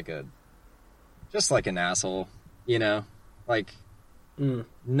feeling like an asshole, like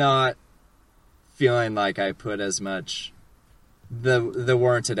not feeling like I put as much the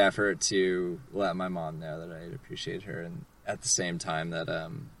warranted effort to let my mom know that I appreciate her, and at the same time that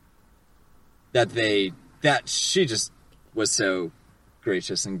she just was so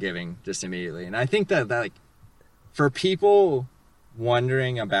gracious and giving just immediately. And I think that like for people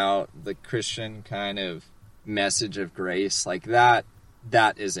wondering about the Christian kind of message of grace, like that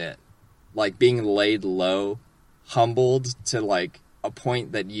is it. Like being laid low, humbled to like a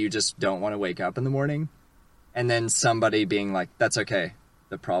point that you just don't want to wake up in the morning, and then somebody being like, that's okay,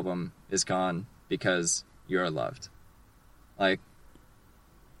 the problem is gone because you're loved. Like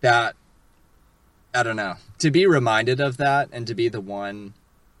that, I don't know, to be reminded of that and to be the one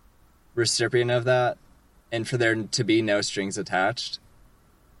recipient of that, and for there to be no strings attached,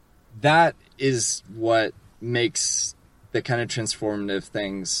 that is what makes the kind of transformative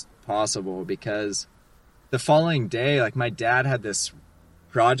things possible. Because the following day, like my dad had this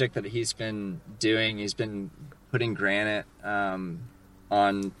project that he's been doing. He's been putting granite on,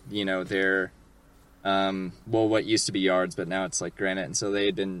 their, what used to be yards, but now it's like granite. And so they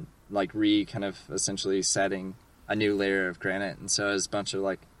had been like kind of essentially setting a new layer of granite. And so it was a bunch of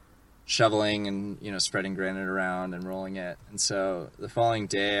like shoveling and, spreading granite around and rolling it. And so the following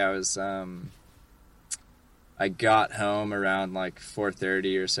day I got home around like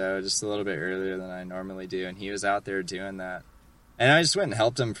 4:30 or so, just a little bit earlier than I normally do. And he was out there doing that. And I just went and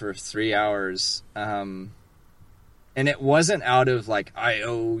helped him for 3 hours. And it wasn't out of like, I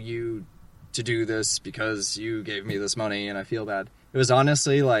owe you to do this because you gave me this money and I feel bad. It was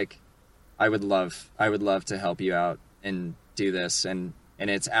honestly like, I would love to help you out and do this. And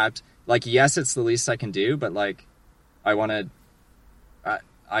it's apt. Like, yes, it's the least I can do, but like, I'm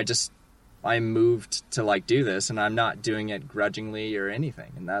moved to like do this, and I'm not doing it grudgingly or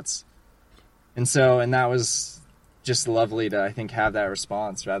anything. And that was just lovely to, I think, have that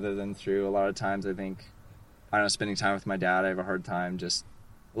response rather than through a lot of times, I think, spending time with my dad, I have a hard time. Just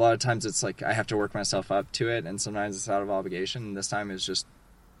a lot of times it's like, I have to work myself up to it. And sometimes it's out of obligation. And this time is just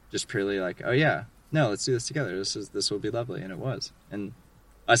purely like, oh yeah, no, let's do this together. This will be lovely. And it was. And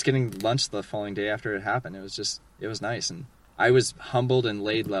us getting lunch the following day after it happened, it was nice. And I was humbled and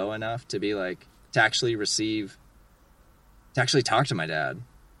laid low enough to be like, to actually talk to my dad,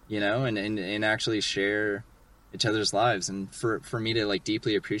 and actually share each other's lives. And for me to like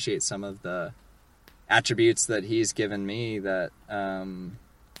deeply appreciate some of the attributes that he's given me that are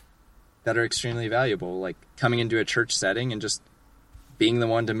extremely valuable, like coming into a church setting and just being the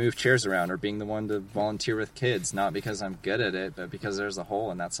one to move chairs around, or being the one to volunteer with kids, not because I'm good at it, but because there's a hole.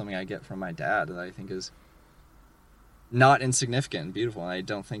 And that's something I get from my dad that I think is not insignificant and beautiful. And I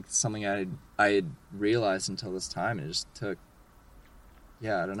don't think it's something I had realized until this time. It just took,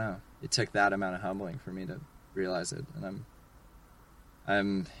 I don't know. It took that amount of humbling for me to realize it. And I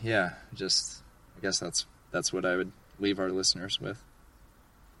guess that's what I would leave our listeners with.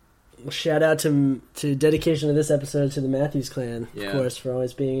 Well, shout out to dedication of this episode to the Matthews clan, of course, for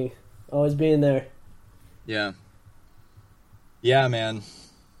always being there. Yeah, man,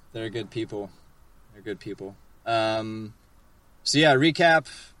 they're good people. Recap: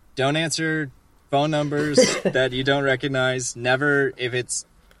 don't answer phone numbers that you don't recognize. Never, if it's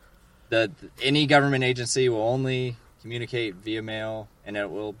any government agency, will only communicate via mail, and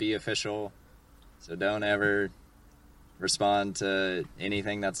it will be official. So don't ever respond to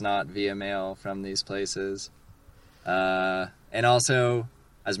anything that's not via mail from these places. And also,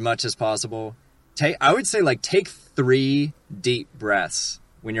 as much as possible, take 3 deep breaths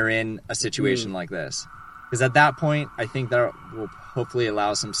when you're in a situation like this. Because at that point, I think that will hopefully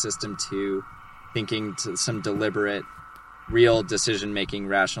allow some system to thinking, to some deliberate, real decision-making,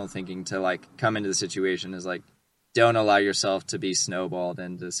 rational thinking to like come into the situation is like, don't allow yourself to be snowballed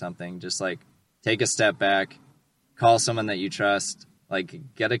into something. Just like take a step back, call someone that you trust,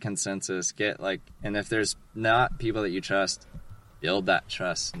 like get a consensus, and if there's not people that you trust, build that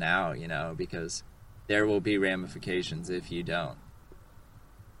trust now, because there will be ramifications if you don't.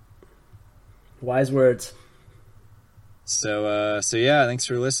 Wise words. So yeah, thanks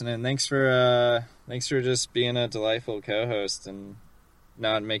for listening. Thanks for just being a delightful co-host and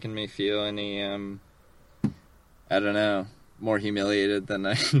not making me feel any, I don't know, more humiliated than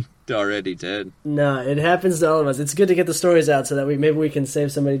I already did. No, it happens to all of us. It's good to get the stories out so that maybe we can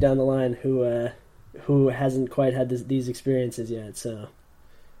save somebody down the line who hasn't quite had these experiences yet. So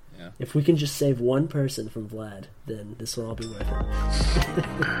yeah. If we can just save one person from Vlad, then this will all be worth it.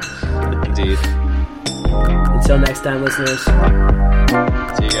 Indeed. Until next time, listeners.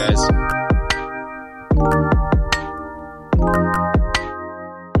 See you guys.